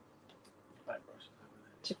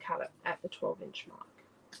to cut it at the 12-inch mark.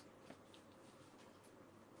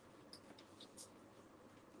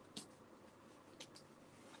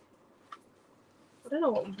 I don't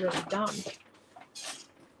know what we've really done.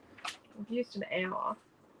 I've used an hour.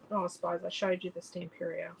 Oh, I suppose I showed you the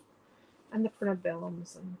Stamperia and the printed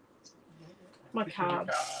vellums and my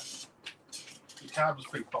cards. Your card was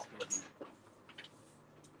pretty popular.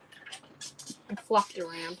 And fluffed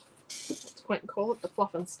around. What's Quentin call it? The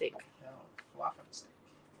fluff and stick. Oh, fluff and stick.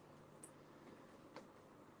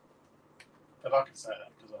 But I can say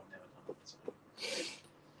that because I've never done it. So.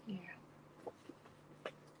 Yeah.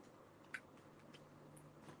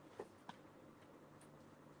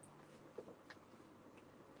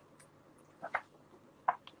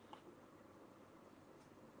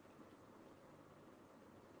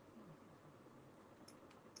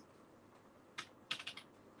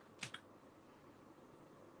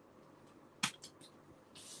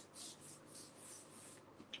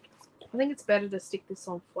 I think it's better to stick this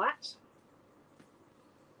on flat.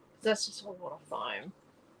 That's just a lot of foam.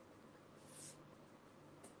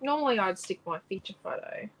 Normally I'd stick my feature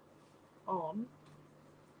photo on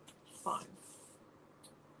phone.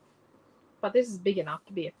 But this is big enough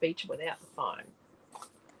to be a feature without the phone. So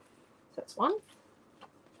that's one.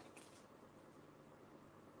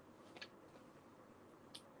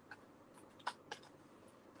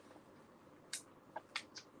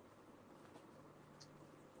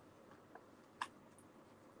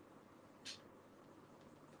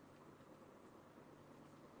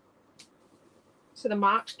 So the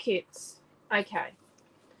March kits, okay.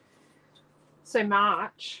 So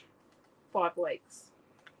March, 5 weeks.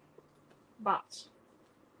 But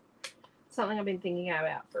something I've been thinking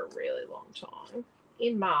about for a really long time.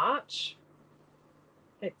 In March,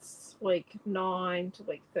 it's week 9 to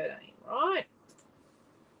week 13, right?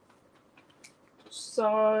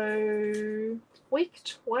 So week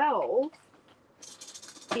 12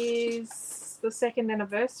 is the second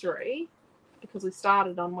anniversary, because we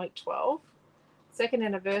started on week 12. Second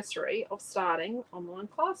anniversary of starting online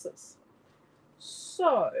classes.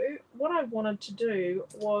 So what I wanted to do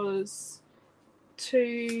was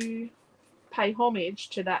to pay homage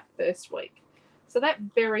to that first week. So that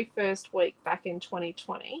very first week back in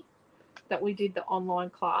 2020 that we did the online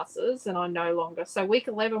classes, and I no longer, so week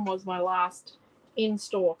 11 was my last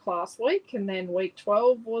in-store class week, and then week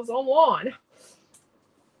 12 was online.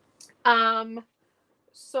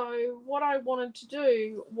 So what I wanted to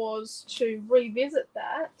do was to revisit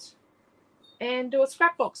that and do a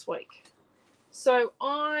scrapbox week. So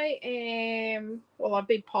I am, well, I've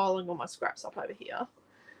been piling all my scraps up over here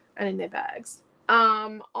and in their bags.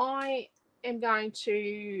 I am going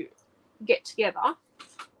to get together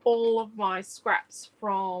all of my scraps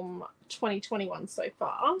from 2021 so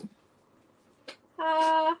far.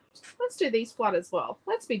 Let's do these flat as well.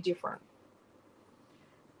 Let's be different.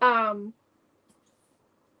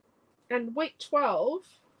 And week 12,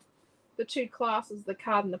 the two classes, the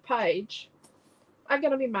card and the page, are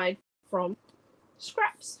going to be made from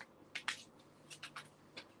scraps.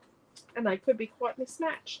 And they could be quite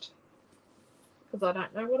mismatched, because I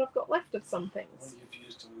don't know what I've got left of some things. Well, you've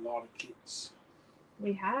used a lot of kits.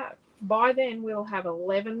 We have. By then, we'll have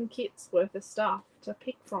 11 kits worth of stuff to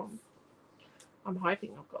pick from. I'm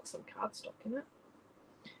hoping I've got some cardstock in it.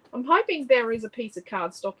 I'm hoping there is a piece of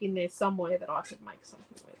cardstock in there somewhere that I could make something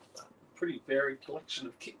with. But... pretty varied collection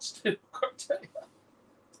of kits too, I've got to tell you.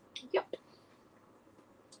 Yep.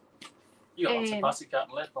 You got lots of fussy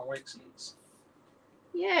cutting left on week 6.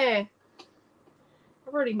 Yeah.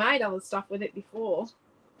 I've already made other stuff with it before.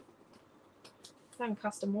 Done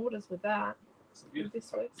custom orders with that. With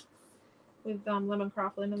this week's. With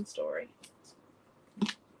Lemoncraft Linen Story.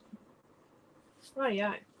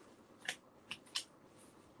 Rightio.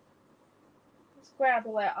 Let's grab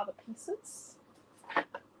all our other pieces.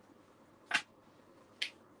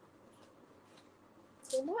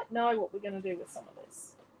 So we might know what we're going to do with some of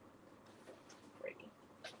this. Freaky.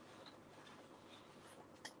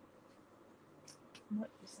 Might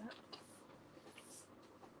use that.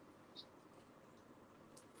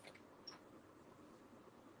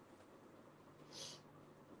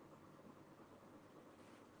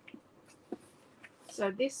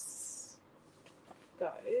 So this goes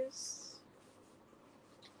up here.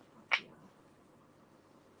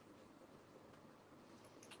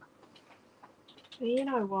 But you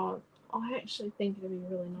know what? I actually think it'd be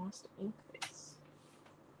really nice to ink this.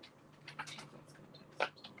 That's going to take some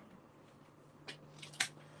time.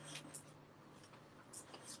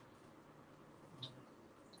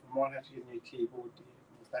 You might have to get a new keyboard to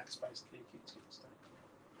get backspace key kits.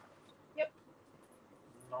 Yep.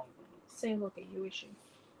 Not Seems like a you issue.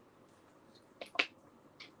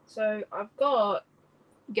 So I've got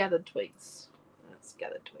gathered twigs. That's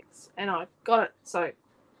gathered twigs. And I've got it. So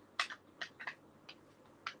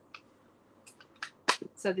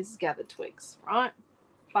this is gathered twigs, right?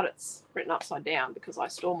 But it's written upside down because I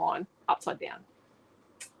store mine upside down.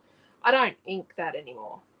 I don't ink that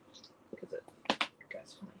anymore because it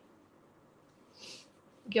goes funny.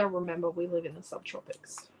 You gotta remember we live in the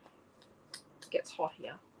subtropics. It gets hot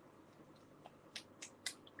here.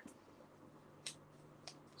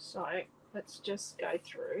 So let's just go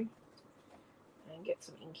through and get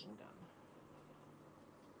some inking done.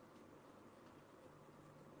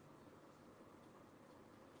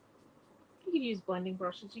 You could use blending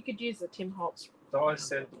brushes. You could use the Tim Holtz. Di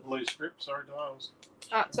said blue script. Sorry,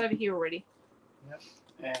 Di. It's over here already. Yep.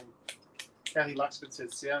 And Kathy Luxford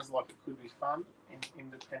said, sounds like it could be fun and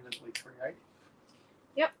independently creative.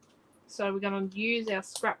 Yep. So we're going to use our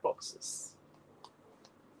scrap boxes.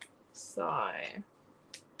 So,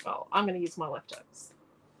 well, I'm going to use my leftovers.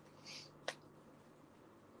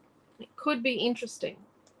 It could be interesting.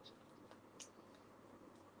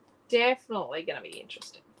 definitely going to be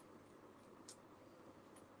interesting.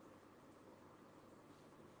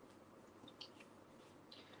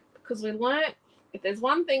 Because we learnt, if there's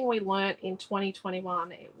one thing we learnt in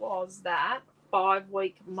 2021, it was that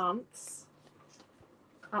 5-week months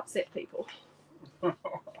upset people.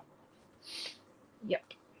 Yep.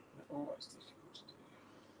 Always difficult to do.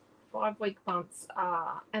 5-week months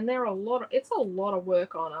are, and they're a lot. It's a lot of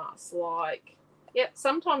work on us. Like, yep,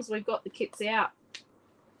 sometimes we've got the kits out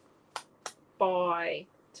by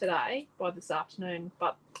today, by this afternoon,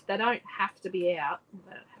 but they don't have to be out.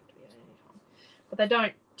 They don't have to be out any time, but they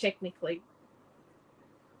don't technically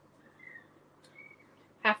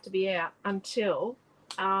have to be out until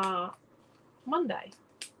Monday.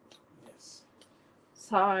 Yes.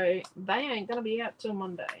 So they ain't gonna be out till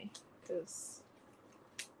Monday because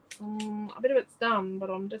a bit of it's done,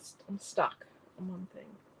 but I'm stuck on one thing.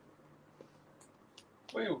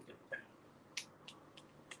 We'll get there.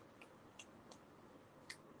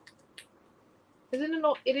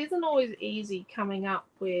 It isn't always easy coming up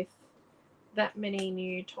with that many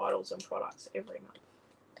new titles and products every month.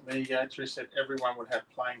 There you go. Trish said everyone would have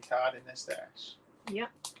playing card in their stash.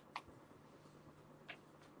 Yep.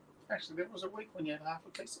 Actually, there was a week when you had half a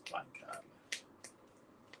piece of playing card left.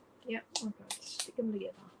 Yep. Okay. Stick them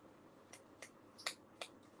together.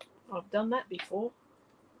 I've done that before.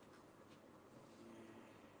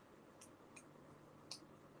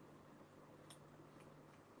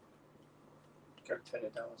 Go tell your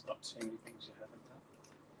there's not too many things you haven't done.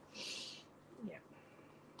 Yeah.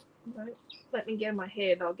 Don't let me get in my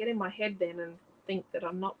head. I'll get in my head then and think that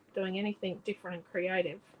I'm not doing anything different and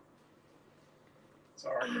creative.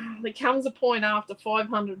 Sorry. There comes a point after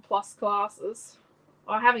 500 plus classes.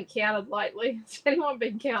 I haven't counted lately. Has anyone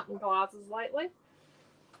been counting classes lately?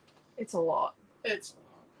 It's a lot. It's a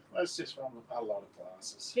lot. Let's just run a lot of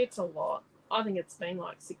classes. It's a lot. I think it's been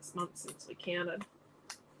like 6 months since we counted.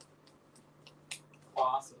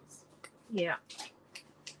 Classes. Yeah.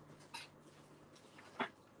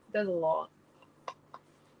 There's a lot.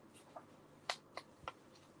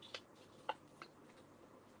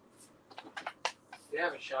 Do you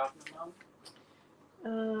have a sharpener,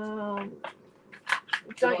 Mum?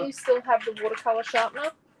 Don't you still have the watercolor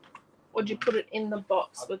sharpener? Or did you put it in the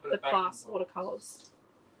box I'd with put the it back class in the box. watercolors?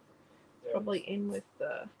 Yeah. Probably in with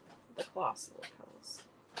the class watercolors.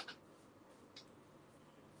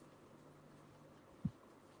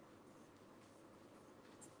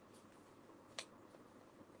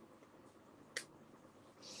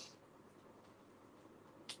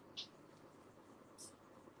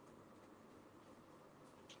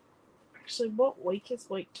 Actually, what week is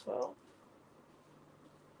week 12?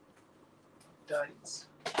 Dates.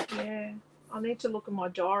 Yeah, I need to look at my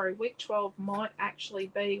diary. Week 12 might actually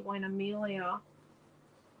be when Amelia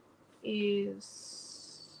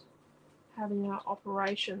is having her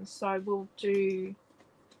operation. So we'll do,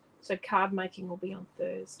 so card making will be on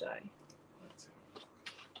Thursday. That's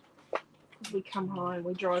it. We come home,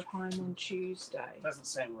 we drive home on Tuesday. Doesn't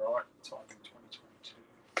seem right. Type in 2022.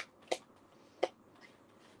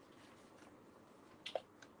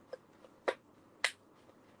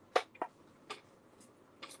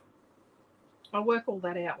 I work all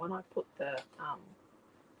that out when I put the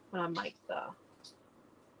when I make the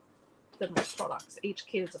products. Each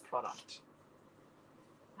kit is a product.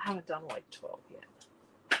 I haven't done week 12 yet.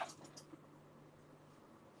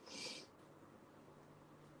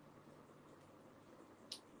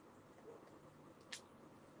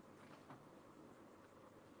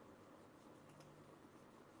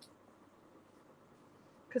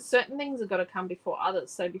 Because certain things have got to come before others.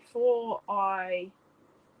 So before I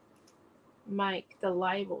make the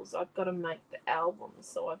labels, I've got to make the albums.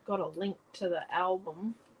 So I've got a link to the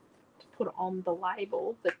album to put on the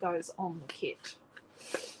label that goes on the kit,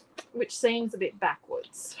 which seems a bit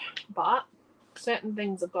backwards, but certain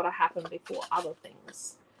things have got to happen before other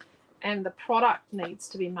things. And the product needs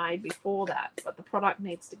to be made before that, but the product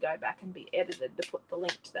needs to go back and be edited to put the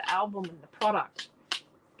link to the album and the product,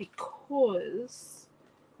 because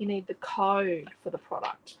you need the code for the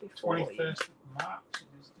product before 21st of March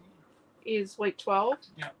is week 12.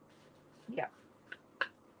 Yep. Yep.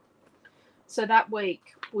 So that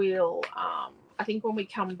week we'll, I think when we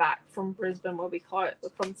come back from Brisbane, we'll be closed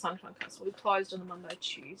from Sunshine Coast. We'll be closed on the Monday,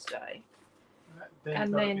 Tuesday,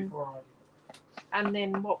 and then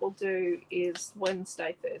what we'll do is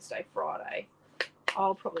Wednesday, Thursday, Friday.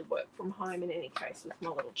 I'll probably work from home in any case with my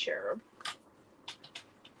little cherub,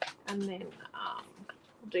 and then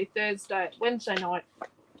we'll do Wednesday night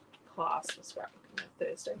class for scrapbooking and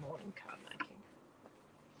Thursday morning card making.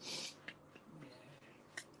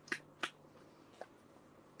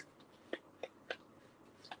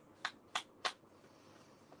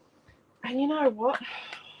 know what?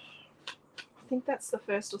 I think that's the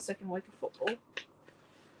first or second week of football.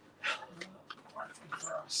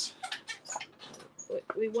 For us.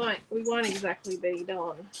 We won't exactly be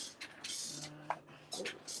done.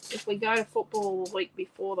 If we go to football a week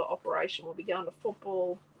before the operation, we'll be going to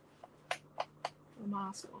football with a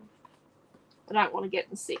mask on. I don't want to get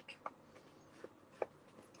sick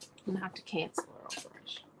and have to cancel our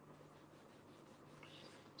operation.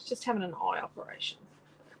 It's just having an eye operation.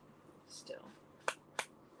 Still.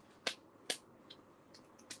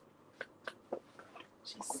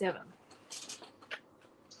 She's 7.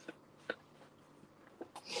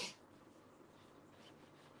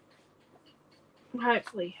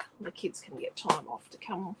 Hopefully the kids can get time off to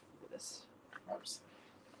come with us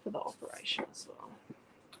for the operation as well.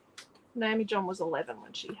 Naomi John was 11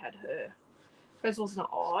 when she had her. Hers wasn't an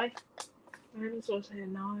eye. Naomi's was her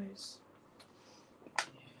nose.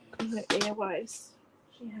 And her airways.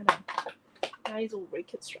 She had a nasal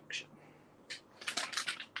reconstruction.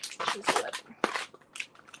 She was 11.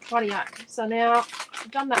 Rightio. So now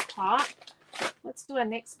I've done that part. Let's do our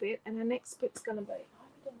next bit, and our next bit's going to be.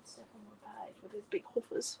 I didn't step on my page with these big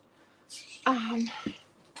hoofers.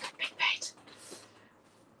 Big bait.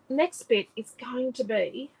 Next bit is going to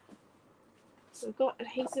be. So we've got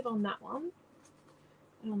adhesive on that one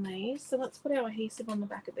and on these. So let's put our adhesive on the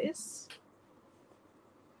back of this.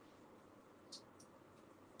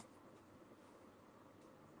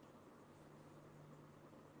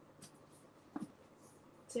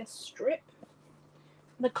 It's our strip.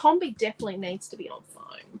 The combi definitely needs to be on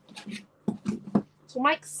foam. So we'll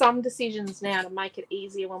make some decisions now to make it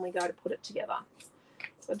easier when we go to put it together.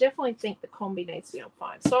 So I definitely think the combi needs to be on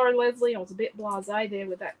foam. Sorry, Leslie, I was a bit blasé there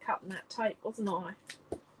with that cut and that tape, wasn't I?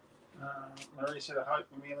 Marie said, I hope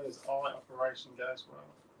Amelia's eye operation goes well.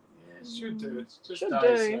 Yeah, it should do. It's just Should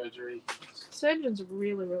day do. surgery. Surgeons are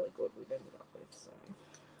really, really good we've ended up with. So.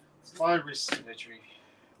 It's low risk surgery.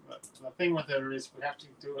 But the thing with her is we have to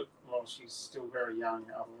do it while she's still very young,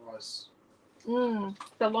 otherwise.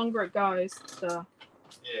 The longer it goes, the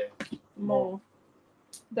more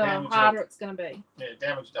the harder it's going to be. Yeah,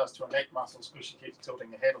 damage it does to her neck muscles because she keeps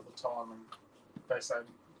tilting her head all the time, and they say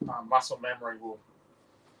muscle memory will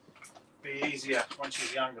be easier when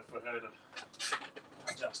she's younger for her to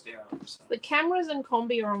adjust out. So. The cameras and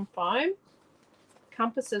combi are on foam.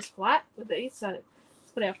 Compass is flat with these, so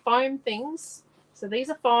let's put our foam things. So these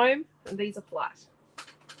are foam and these are flat.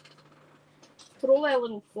 Put all our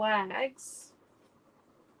little flags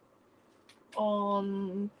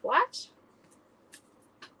on flat.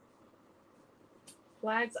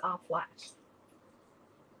 Flags are flat.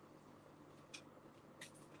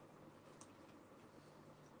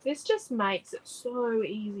 This just makes it so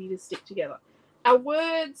easy to stick together. Our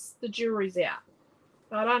words, the jury's out.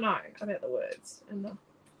 I don't know about the words and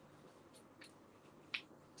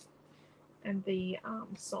the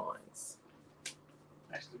signs.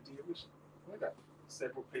 Actually, dear, we've got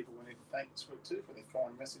several people we need to thank this week too for their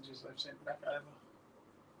kind messages they've sent back over.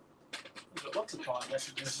 We've got lots of kind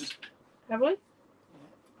messages. Have we? Yeah.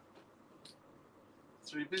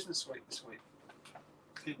 Through Business Week this week.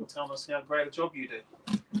 People telling us how great a job you do.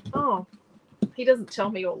 Oh, he doesn't tell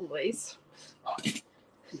me all of these. Oh, you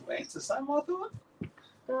answer some, I thought.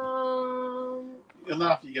 You'll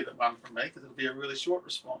know if you get the one from me because it'll be a really short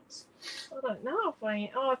response. I don't know if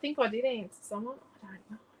I think I did answer someone. I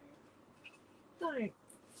don't know. I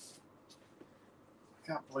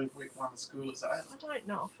can't believe week 1 of school is over. I don't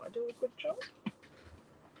know if I do a good job.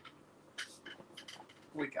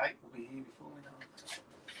 Week 8 will be here before we know it.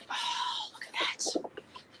 Oh, look at that.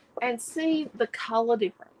 And see the colour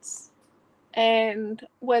difference. And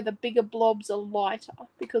where the bigger blobs are lighter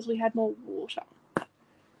because we had more water.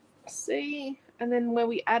 See? And then where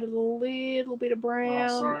we added a little bit of brown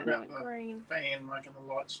sorry and about the green. fan making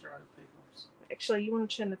the light strobe, people. Actually, you want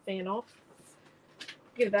to turn the fan off?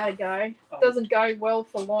 Give that a go. Doesn't go well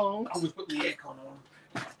for long. I was putting the aircon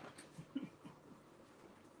on.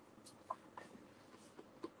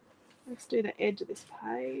 Let's do the edge of this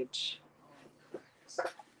page. It's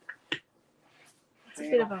a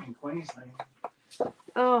bit of a... In Queensland.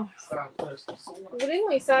 Oh. Well, didn't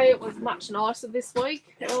we say it was much nicer this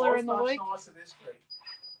week? Earlier in the week? It was much nicer this week.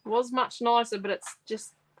 It was much nicer, but it's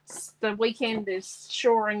just the weekend is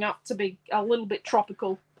shoring up to be a little bit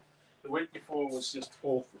tropical. The week before was just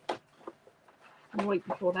awful. The week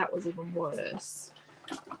before that was even worse.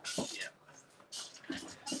 Yeah.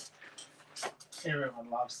 Everyone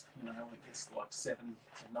loves, when it gets like 70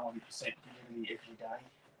 to 90% humidity every day.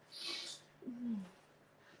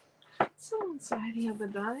 Someone say the other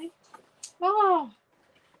day, oh,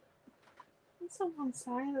 someone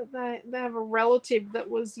say that they have a relative that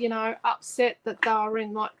was, you know, upset that they were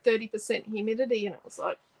in like 30% humidity, and it was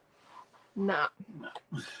like, nah,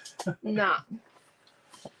 nah,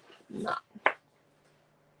 nah.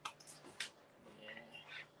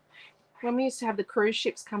 When we used to have the cruise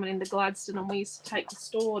ships coming into Gladstone, and we used to take the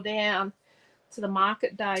store down to the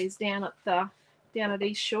market days down at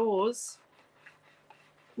East Shores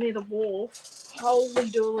near the wharf. Holy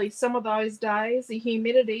dooly, some of those days, the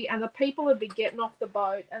humidity, and the people would be getting off the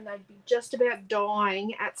boat and they'd be just about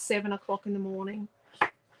dying at 7 o'clock in the morning.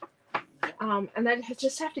 And they'd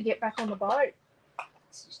just have to get back on the boat.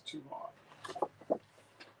 This is too hot.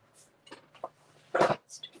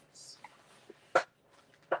 Let's do this.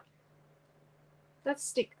 Let's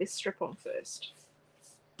stick this strip on first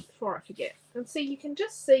before I forget. And see, you can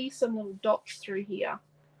just see some little dots through here.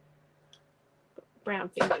 Brown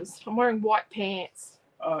fingers. I'm wearing white pants.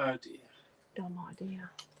 Oh dear. Dumb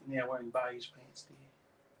idea. Now wearing beige pants, dear.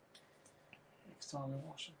 Next time we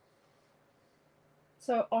wash them.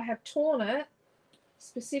 So I have torn it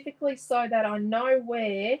specifically so that I know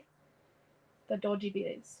where the dodgy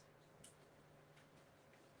bit is.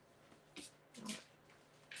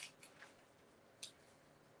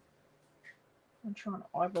 I'm trying to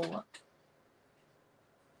eyeball it.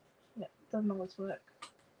 Yeah, doesn't always work.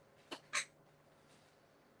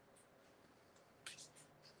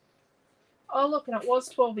 Oh, look, and it was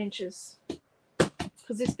 12 inches.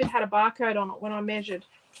 Because this bit had a barcode on it when I measured.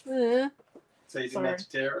 So you didn't have to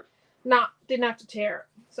tear it? Nah, didn't have to tear it.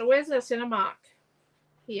 So where's our centre mark?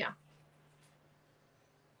 Here.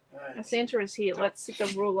 Our centre is here. Let's stick a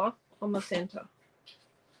ruler on the centre.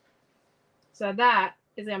 So that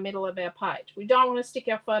is our middle of our page. We don't want to stick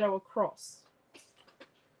our photo across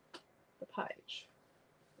the page.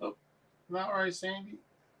 Oh, no worries, Sandy.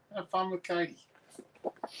 Have fun with Katie.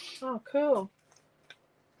 Oh, cool.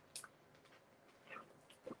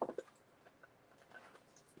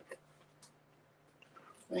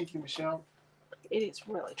 Thank you, Michelle. It is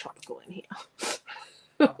really tropical in here.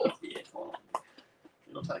 Oh, yeah, well,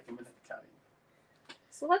 it'll take a minute to cut in.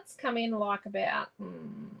 So let's come in like about,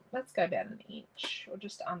 let's go about an inch or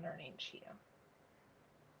just under an inch here.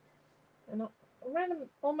 And around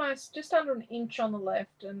almost just under an inch on the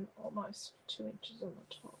left and almost 2 inches on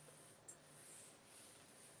the top.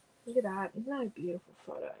 Look at that. Isn't that a beautiful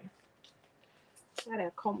photo? That's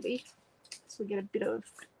our combi. So we get a bit of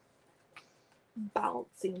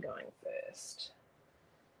balancing going first.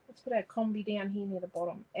 Let's put our combi down here near the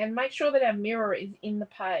bottom. And make sure that our mirror is in the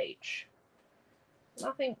page.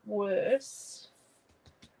 Nothing worse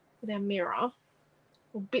with our mirror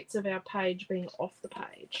or bits of our page being off the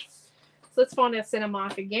page. So let's find our centre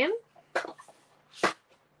mark again.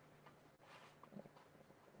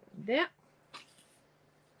 There.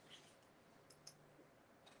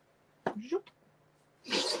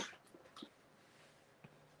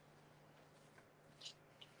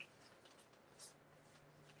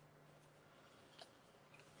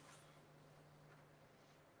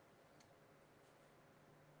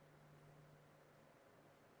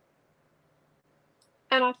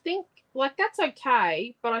 And I think, like, that's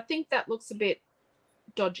okay, but I think that looks a bit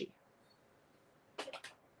dodgy.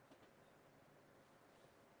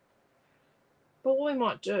 But what we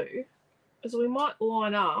might do is we might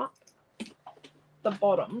line up the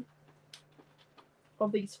bottom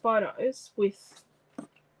of these photos with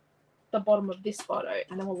the bottom of this photo,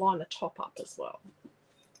 and then we'll line the top up as well.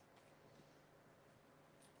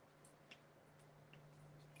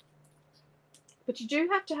 But you do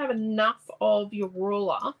have to have enough of your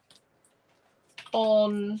ruler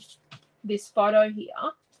on this photo here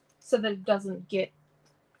so that it doesn't get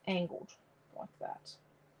angled like that.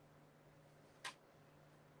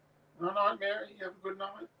 All night, Mary. You have a good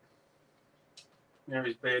night.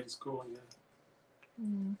 Mary's bed is calling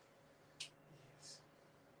you. Yes.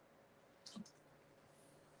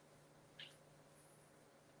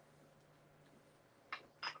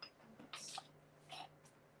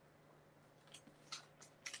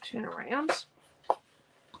 Turn around.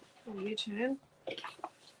 Or you turn.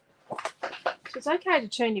 So it's okay to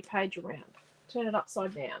turn your page around. Turn it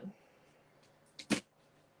upside down.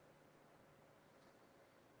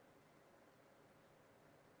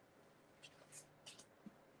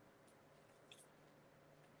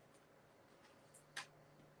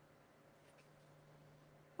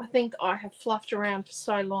 I think I have fluffed around for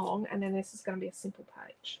so long, and then this is going to be a simple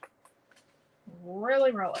page.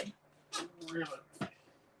 Really, really. Really?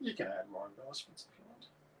 You can add more embellishments if you want.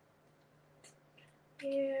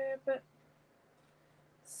 Yeah, but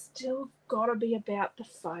still got to be about the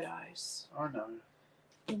photos. I know.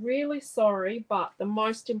 really sorry, but the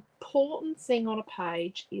most important thing on a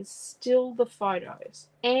page is still the photos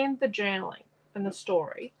and the journaling and the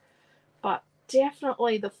story. But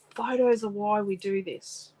definitely the photos are why we do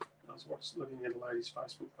this. I was looking at a lady's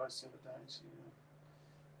Facebook post the other day. She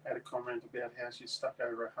had a comment about how she stuck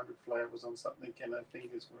over 100 flowers on something and her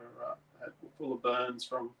fingers were full of burns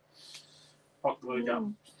from hot glue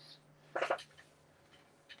gun.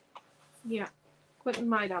 Yeah. Quentin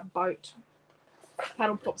made a boat,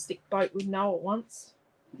 paddle pop stick boat with Noah once.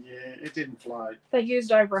 Yeah, it didn't float. They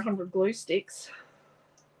used over 100 glue sticks.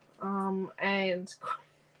 And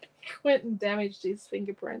Quentin damaged his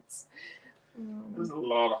fingerprints. There's a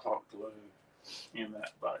lot of hot glue in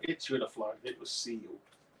that boat. It should have floated. It was sealed.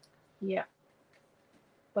 Yeah.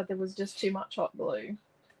 But there was just too much hot glue.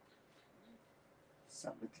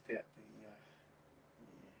 Something about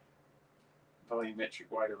the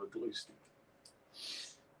volumetric weight of a glue stick.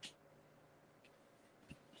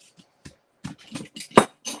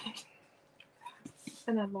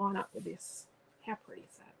 And then line up with this. How pretty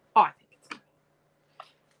is that? Oh, I think it's good.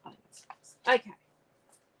 I think it's nice. Okay.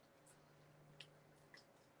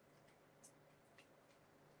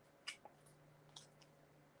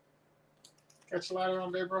 Catch you later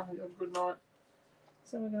on, Deborah. You have a good night.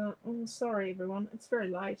 So we're going to... Oh, sorry, everyone. It's very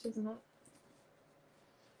late, isn't it?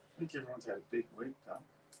 I think everyone's had a big week, though.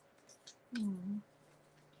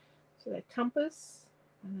 So their compass,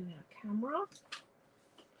 and then our camera.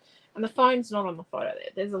 And the phone's not on the photo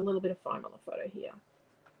there. There's a little bit of phone on the photo here.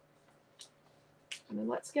 And then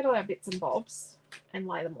let's get all our bits and bobs and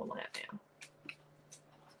lay them all out now.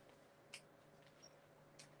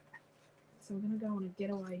 So we're going to go on a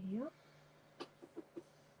getaway here.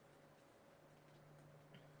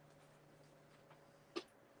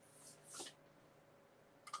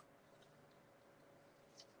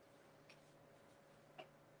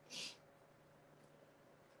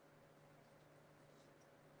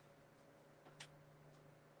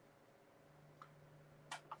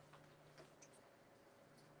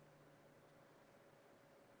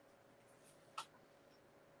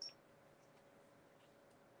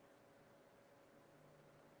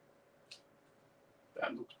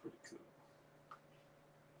 That looks pretty cool.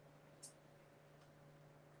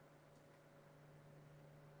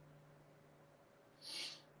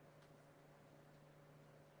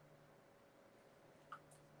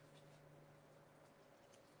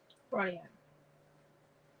 Right.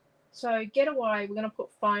 So getaway, we're going to put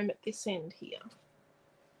foam at this end here.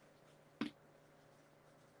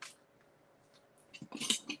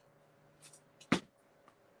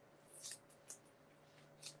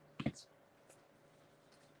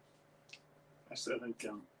 I still think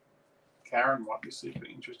Karen might be super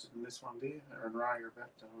interested in this one, dear. Her and Ray are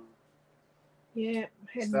about to Yeah,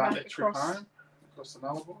 heading start back their trip across. home across the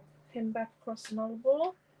Nullarbor. Heading back across the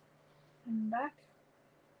Nullarbor. And back.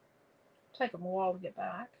 Take them a while to get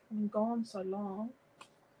back. I've been gone so long.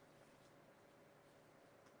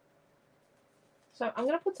 So I'm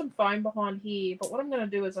going to put some foam behind here, but what I'm going to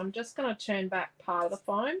do is I'm just going to turn back part of the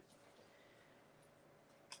foam.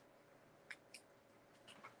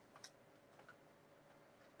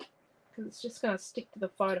 Because it's just going to stick to the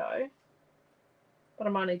photo. But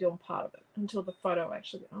I'm only doing part of it until the photo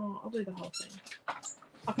actually... Oh, I'll do the whole thing.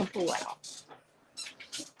 I can pull that up.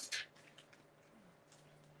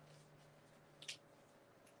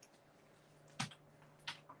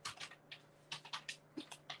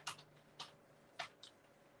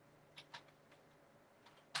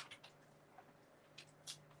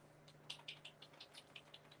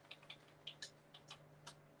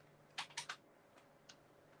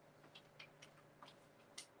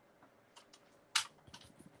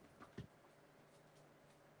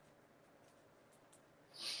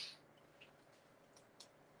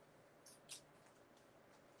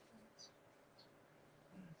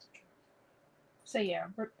 So yeah,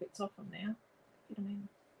 I've ripped bits off them now. You know what I mean?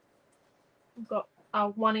 I've got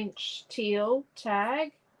a 1-inch teal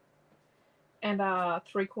tag and a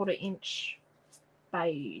 3/4 inch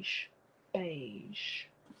beige. Beige.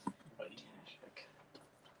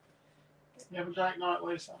 You have a great night,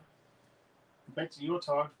 Lisa. Back to your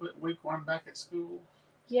time. Week 1 back at school.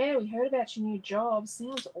 Yeah, we heard about your new job.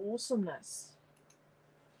 Sounds awesomeness.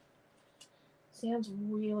 Sounds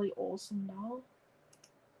really awesome, doll.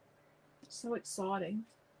 So exciting.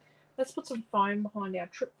 Let's put some foam behind our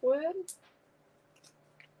trip word.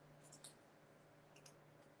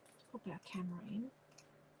 Pop our camera in.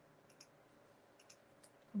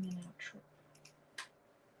 And then our trip.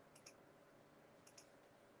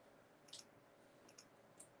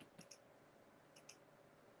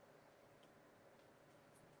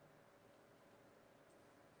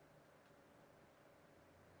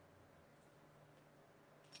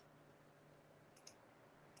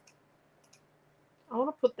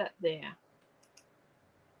 put that there.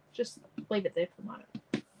 Just leave it there for the moment.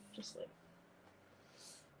 Just leave it.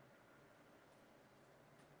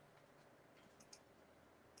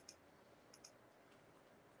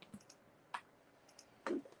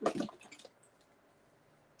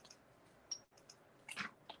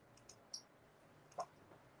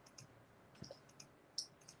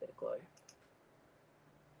 Bit of glue.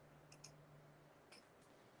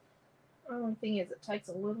 Only thing is, it takes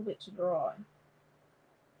a little bit to dry.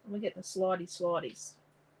 And we get the slidies.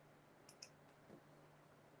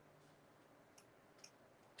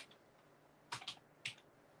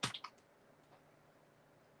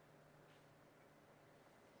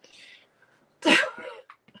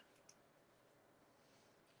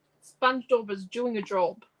 Sponge dauber's doing a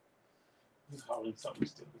job. He's holding something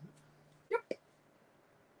still, isn't it? Yep.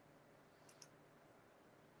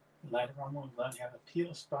 Later on, we'll learn how to peel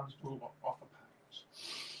a sponge dauber off a page.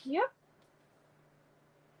 Yep.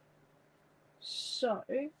 So,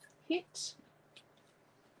 hit.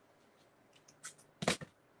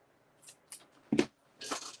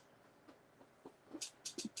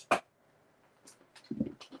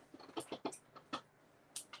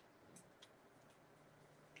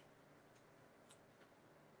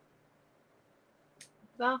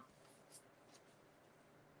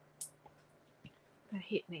 The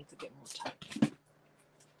hit needs a bit more tape.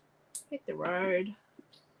 Hit the road.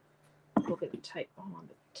 Look at the tape behind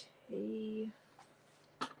the T.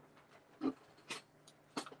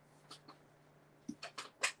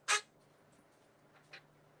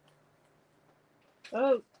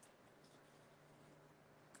 Oh.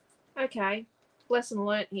 Okay. Lesson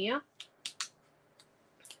learnt here.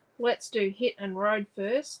 Let's do hit and road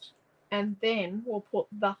first, and then we'll put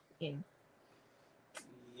the in.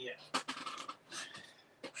 Yeah.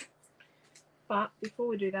 But before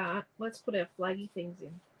we do that, let's put our flaggy things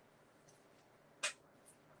in.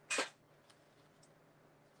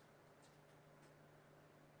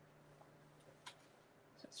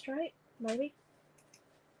 So straight, maybe.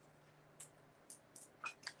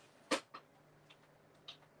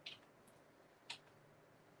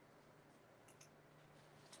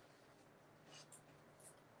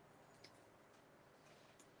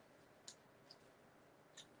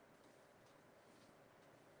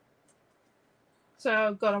 So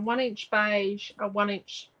I've got a 1 inch beige, a 1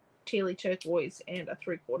 inch tealy turquoise, and a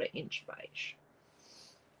 3/4 inch beige.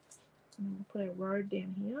 And we'll put our road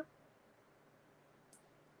down here.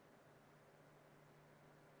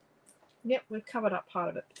 Yep, we've covered up part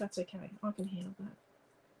of it. That's okay. I can handle that.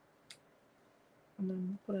 And then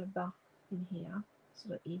we'll put our the in here,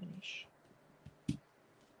 sort of evenish.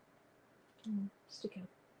 And stick a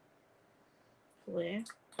flare.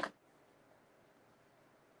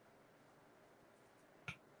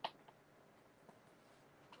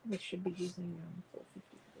 We should be using 450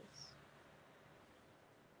 for this.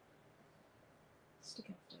 Stick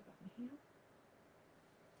our flare button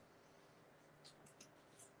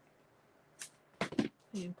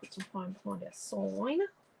here. And put some pine behind our sign.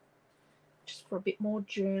 Just for a bit more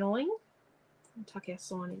journaling. And tuck our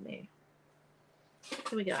sign in there.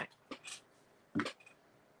 Here we go.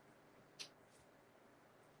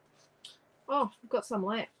 Oh, we've got some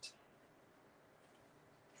left.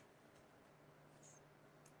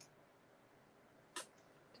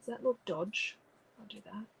 Does that look Dodge? I'll do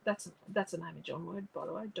that. That's a name of John word, by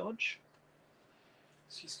the way, Dodge.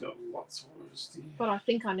 She's got lots of words there. But I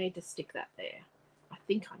think I need to stick that there. I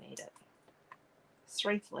think I need it.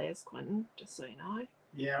 3 flares, Quentin, just so you know.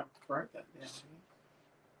 Yeah, wrote that down here.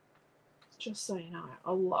 Just so you know,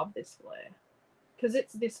 I love this flare because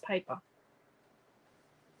it's this paper.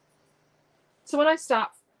 So when I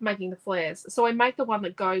start making the flares, so I make the one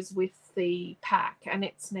that goes with the pack, and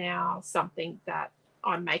it's now something that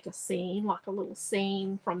I make a scene, like a little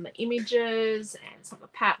scene from the images and some of the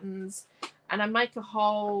patterns, and I make a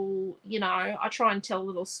whole, you know, I try and tell a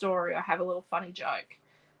little story. I have a little funny joke.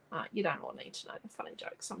 You don't all need to know the funny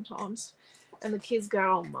jokes sometimes. And the kids go,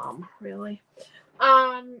 oh, Mum, really?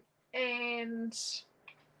 And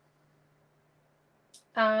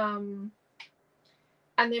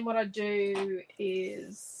then what I do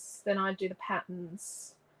is then I do the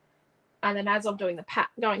patterns, and then as I'm doing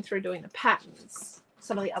going through doing the patterns,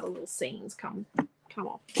 some of the other little scenes come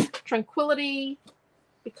off. Tranquility,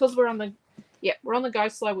 because we're on the go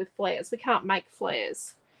slow with flares. We can't make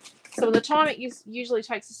flares. So by the time it usually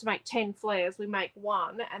takes us to make 10 flares, we make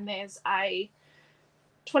 1, and there's a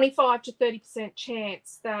 25 to 30%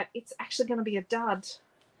 chance that it's actually going to be a dud.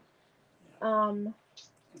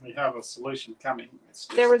 We have a solution coming.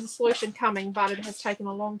 There is a solution coming, but it has taken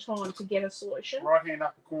a long time to get a solution. Right hand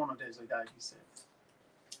upper corner, Desley Dave, he said.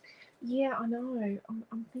 Yeah, I know.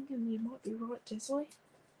 I'm thinking you might be right, Desley.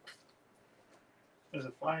 There's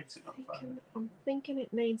a flag sitting on the phone. I'm thinking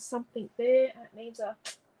it needs something there. It needs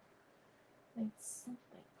something.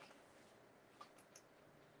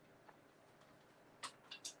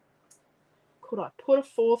 Could I put a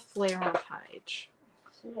fourth flare on a page?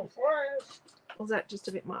 4 flares. Or is that just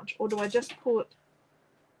a bit much? Or do I just put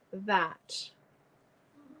that?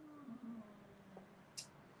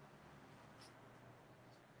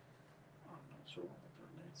 I'm not sure whether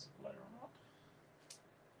it needs a flare or not.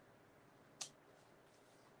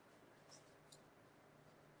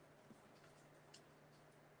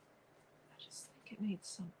 I just think it needs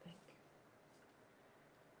something.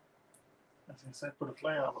 I was going to say put a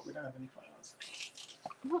flare on, but we don't have any flowers.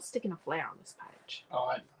 I'm not sticking a flare on this page. Oh,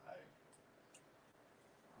 I know.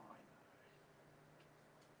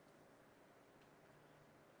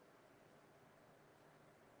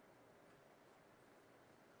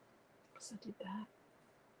 Because I did that.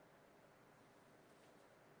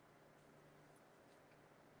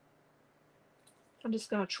 I'm just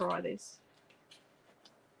going to try this.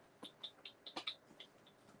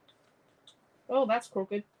 Oh, that's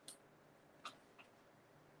crooked.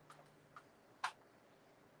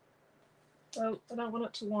 Well, I don't want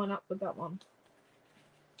it to line up with that one.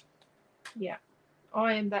 Yeah.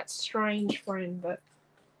 I am that strange friend that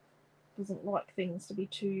doesn't like things to be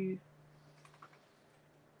too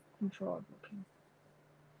contrived looking.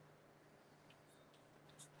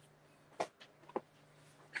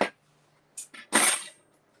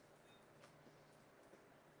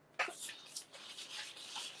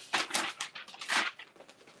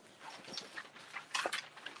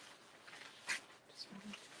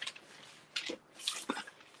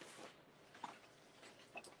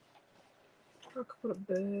 I could put a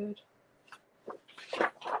bird.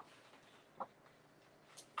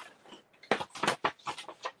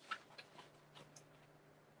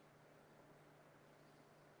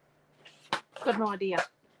 Got an idea.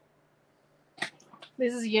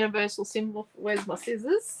 This is a universal symbol for where's my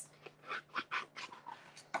scissors.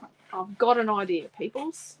 I've got an idea,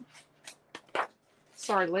 peoples.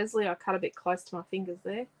 Sorry, Leslie, I cut a bit close to my fingers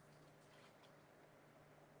there.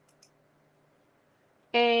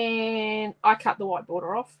 And I cut the white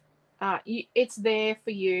border off. It's there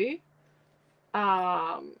for you.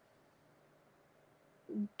 Don't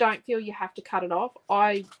feel you have to cut it off.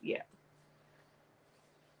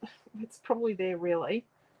 It's probably there really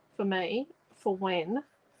for me for when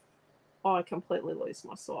I completely lose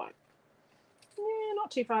my sight. Yeah,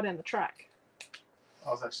 not too far down the track.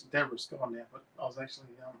 I was actually, Deborah's gone now, but I was actually,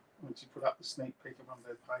 when she put up the sneak peek of one of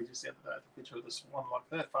their pages the other day, the picture of this one, like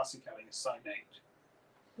their fussy cutting is so neat.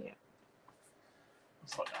 Yeah.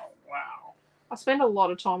 It's like, oh, wow. I spend a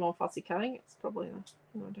lot of time on fussy cutting. It's probably the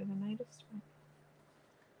I do the neatest.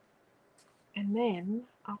 And then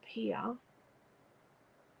up here,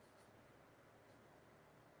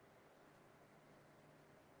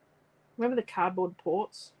 remember the cardboard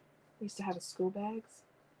ports we used to have as school bags?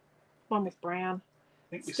 One was brown. I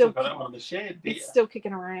think we still got that one in the shed. It's still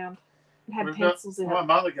kicking around. It had pencils in it. My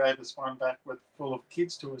mother gave us one back full of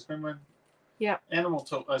kids' toys. Remember? Yep.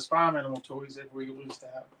 Those farm animal toys that we used to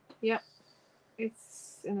have. Yep.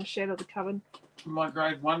 It's in the shed of the cupboard. My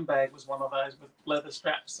grade 1 bag was one of those with leather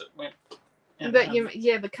straps that went.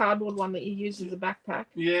 The cardboard one that you use as a backpack.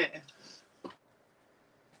 Yeah.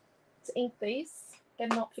 Let's ink these.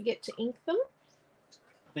 And not forget to ink them.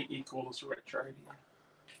 I think you call us retro here.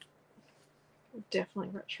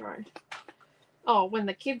 Definitely retro. Oh, when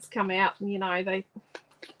the kids come out and, they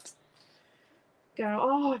go,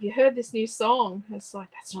 oh, have you heard this new song? It's like,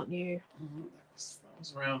 that's not new. Mm-hmm. That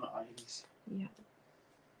was around the 80s. Yeah.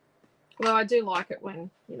 Well, I do like it when,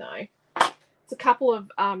 it's a couple of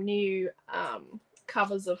new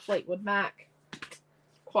covers of Fleetwood Mac.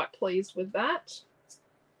 Quite pleased with that.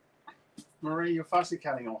 Marie, you're fussy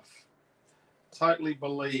cutting off. Totally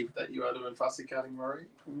believe that you are doing fussy cutting, Marie.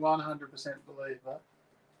 100% believe that.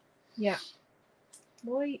 Yeah.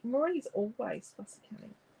 Marie's always fussy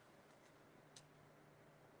cutting.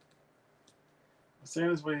 As soon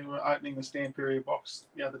as we were opening the Stamperia box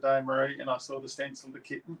the other day, Marie, and I saw the stencil of the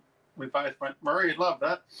kitten, we both went, Marie'd love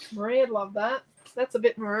that. Marie'd love that. That's a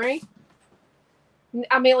bit Marie.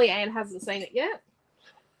 Amelia Ann hasn't seen it yet.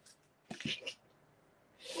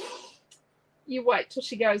 You wait till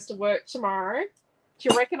she goes to work tomorrow. Do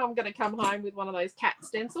you reckon I'm going to come home with one of those cat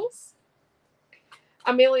stencils?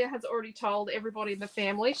 Amelia has already told everybody in the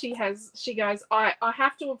family. She goes, I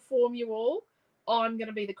have to inform you all, I'm going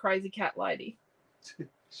to be the crazy cat lady.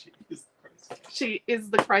 She is the crazy cat. She is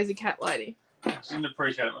the crazy cat lady. She didn't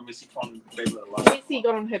appreciate it when Missy climbed the bed with her. Missy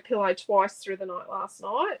got on her pillow twice through the night last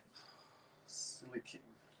night. lovely kitten.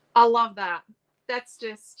 I love that. That's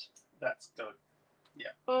just. That's good.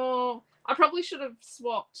 Oh, I probably should have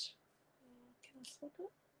swapped. Can I swap it?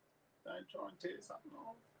 Don't try and tear something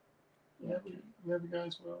off. Yeah, Never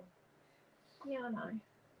goes well. yeah, I know.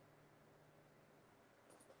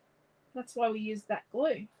 That's why we used that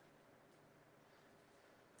glue.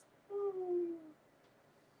 Oh,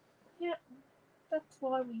 yeah, that's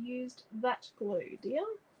why we used that glue, dear.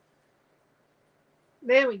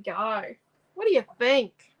 There we go. What do you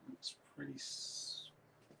think? It's pretty.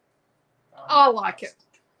 I like it.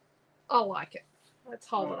 I like it. Let's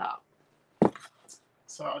hold it up.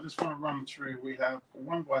 So I just want to run through. We have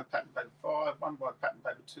 1 by pattern paper 5, 1 by pattern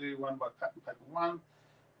paper 2, 1 by pattern paper 1,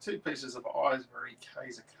 2 pieces of Ivory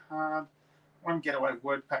Kaiser card, 1 Getaway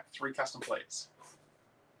word pack, 3 custom pleats.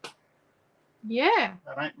 Yeah.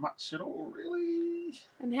 That ain't much at all, really.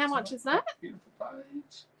 And how much is that? Beautiful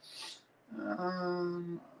page.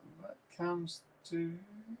 That comes to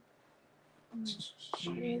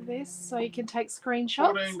Do this so you can take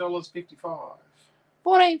screenshots. $14.55.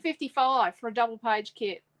 $14.55 for a double page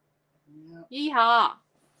kit. Yep. Yeehaw.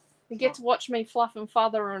 You get to watch me fluff and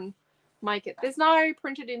feather and make it. There's no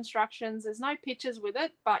printed instructions. There's no pictures with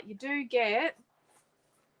it, but you do get.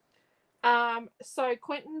 So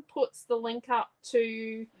Quentin puts the link up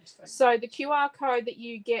to. So the QR code that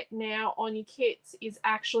you get now on your kits is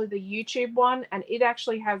actually the YouTube one, and it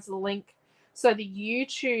actually has the link. So the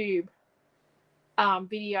YouTube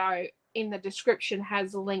video in the description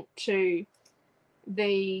has a link to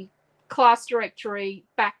the class directory,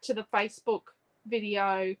 back to the Facebook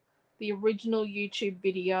video, the original YouTube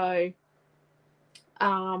video,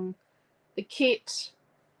 the kit,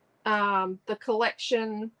 the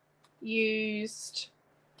collection used.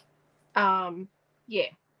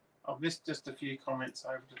 Yeah. I've missed just a few comments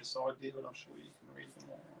over to the side there, but I'm sure you can read them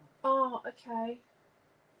all. Oh, okay.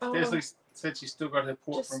 Leslie said she's still got her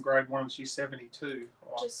port from grade 1 and she's 72.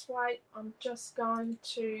 Oh. Just wait. I'm just going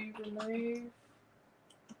to remove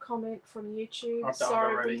a comment from YouTube.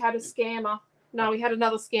 Sorry, we had a scammer. No, we had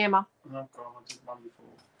another scammer. Oh, God, I did one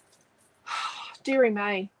before. Deary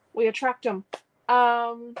me. We attract them.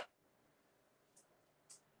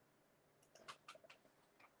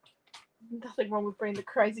 Nothing wrong with being the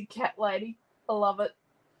crazy cat lady. I love it.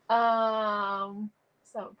 So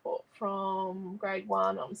report from grade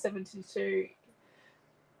 1. I'm 72.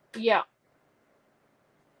 Yeah.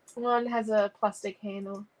 One has a plastic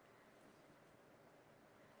handle.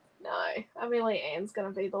 No, Amelia Ann's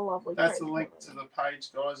going to be the lovely. That's the link to the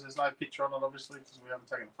page, guys. There's no picture on it, obviously, because we haven't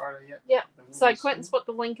taken a photo yet. Yeah. So Quentin's put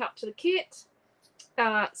the link up to the kit.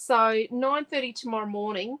 So 9:30 tomorrow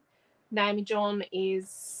morning, Naomi John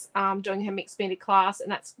is doing her mixed media class,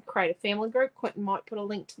 and that's Creative Family Group. Quentin might put a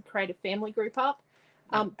link to the Creative Family Group up.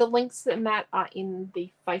 The links in that are in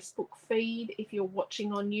the Facebook feed if you're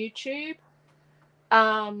watching on YouTube.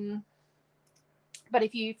 But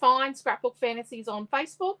if you find Scrapbook Fantasies on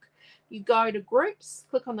Facebook, you go to groups,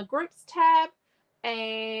 click on the groups tab,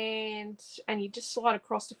 and you just slide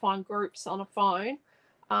across to find groups on a phone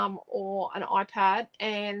or an iPad,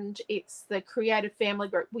 and it's the Creative Family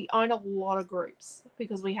Group. We own a lot of groups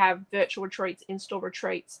because we have virtual retreats, in-store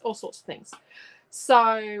retreats, all sorts of things.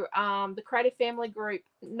 So the Creative Family Group,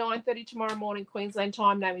 9:30 tomorrow morning, Queensland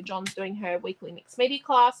time. Naomi John's doing her weekly mixed media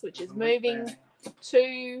class, which is moving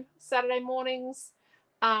to Saturday mornings.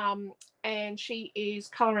 And she is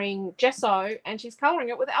colouring gesso, and she's colouring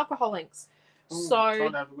it with alcohol inks. Ooh, so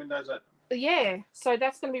trying to have the windows open. Yeah, so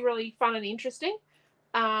that's going to be really fun and interesting.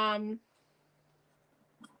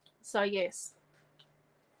 So yes,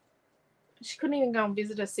 she couldn't even go and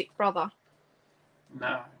visit her sick brother.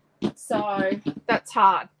 No. So that's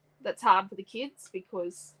hard. That's hard for the kids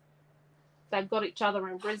because they've got each other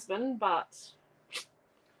in Brisbane, but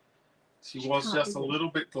she was just a little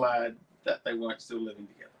bit glad that they weren't still living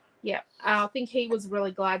together. Yeah, I think he was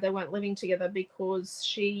really glad they weren't living together because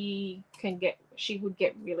she would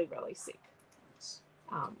get really, really sick.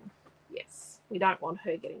 Yes, we don't want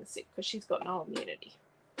her getting sick because she's got no immunity.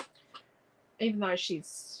 Even though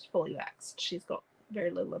she's fully vaxxed, she's got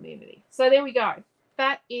very little immunity. So there we go.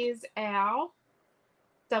 That is our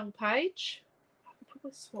double page. I could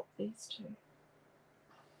probably swap these two.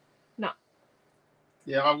 No.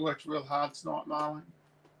 Yeah, I worked real hard tonight, Marlene.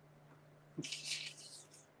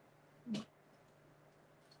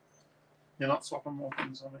 You're not swapping more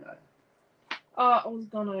things on me, are you? Oh, I was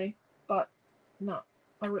gonna, but no.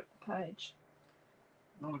 I ripped the page.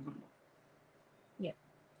 Not a good one. Yeah.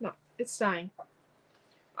 No, it's staying.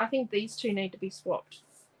 I think these two need to be swapped.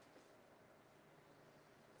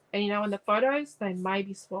 And you know, in the photos, they may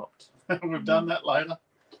be swapped. We've done that later.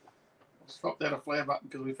 I swapped out a flare button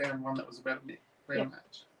because we found one that was about Very Yep.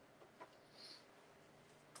 much.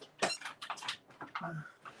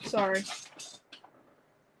 Sorry.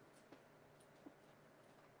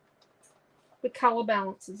 The colour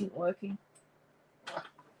balance isn't working. Okay.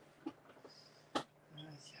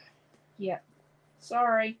 Yep.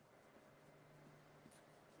 Sorry.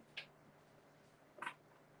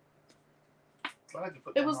 Glad you put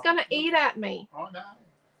It that was on. going to eat at me. I know.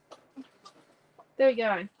 There we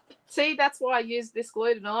go. See, that's why I used this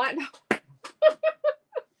glue tonight.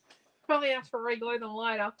 Probably have to re-glue them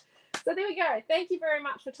later. So there we go. Thank you very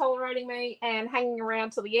much for tolerating me and hanging around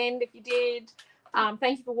till the end if you did.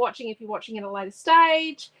 Thank you for watching if you're watching at a later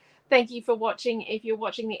stage. Thank you for watching if you're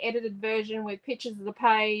watching the edited version with pictures of the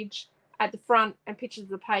page at the front and pictures of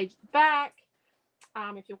the page at the back.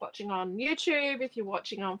 If you're watching on YouTube, if you're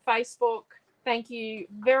watching on Facebook, thank you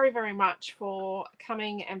very, very much for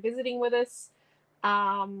coming and visiting with us.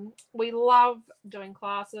 We love doing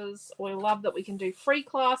classes. We love that we can do free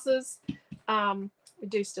classes. We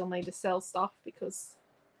do still need to sell stuff because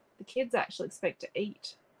the kids actually expect to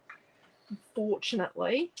eat,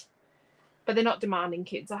 unfortunately. But they're not demanding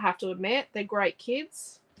kids, I have to admit. They're great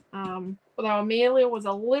kids. Although Amelia was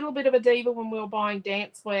a little bit of a diva when we were buying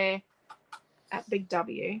dancewear at Big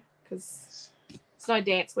W, because it's no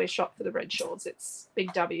dancewear shop for the Redshaws. It's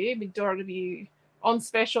Big W. Big W on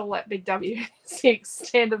special at Big W. It's the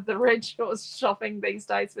extent of the Redshaws shopping these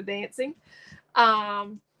days for dancing.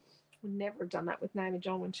 Would never have done that with Naomi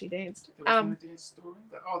John when she danced. There was no dance store.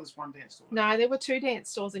 Oh, there's one dance store. No, there were 2 dance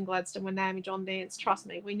stores in Gladstone when Naomi John danced. Trust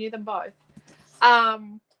me, we knew them both.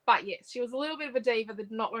 But yes, she was a little bit of a diva that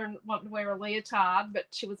did not want to wear a leotard, but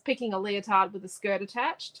she was picking a leotard with a skirt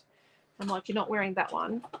attached. I'm like, you're not wearing that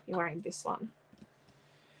one, you're wearing this one.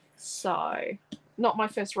 So, not my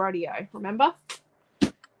first rodeo, remember?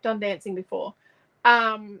 Done dancing before.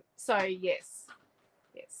 So yes,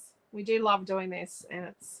 we do love doing this,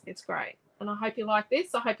 and it's great. And I hope you like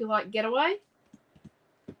this. I hope you like Getaway.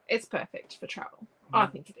 It's perfect for travel. I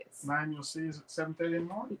think it is. Ma'am, you'll see us at 7:30 in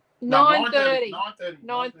the morning. 9:30. 9:30.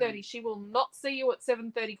 9:30. She will not see you at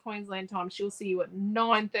 7:30 Queensland time. She'll see you at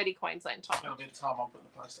 9:30 Queensland time. That'll be the time I'm putting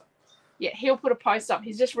the post up. Yeah, he'll put a post up.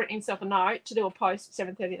 He's just written himself a note to do a post at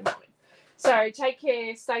 7:30 in the morning. So take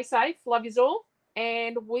care, stay safe, love yous all,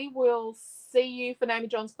 and we will see you for Naomi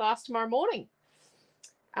John's class tomorrow morning.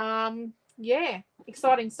 Yeah,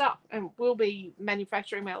 exciting stuff, and we'll be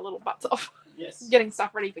manufacturing our little butts off. Yes. Getting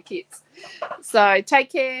stuff ready for kids. So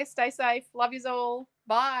take care, stay safe, love yous all,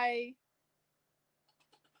 bye.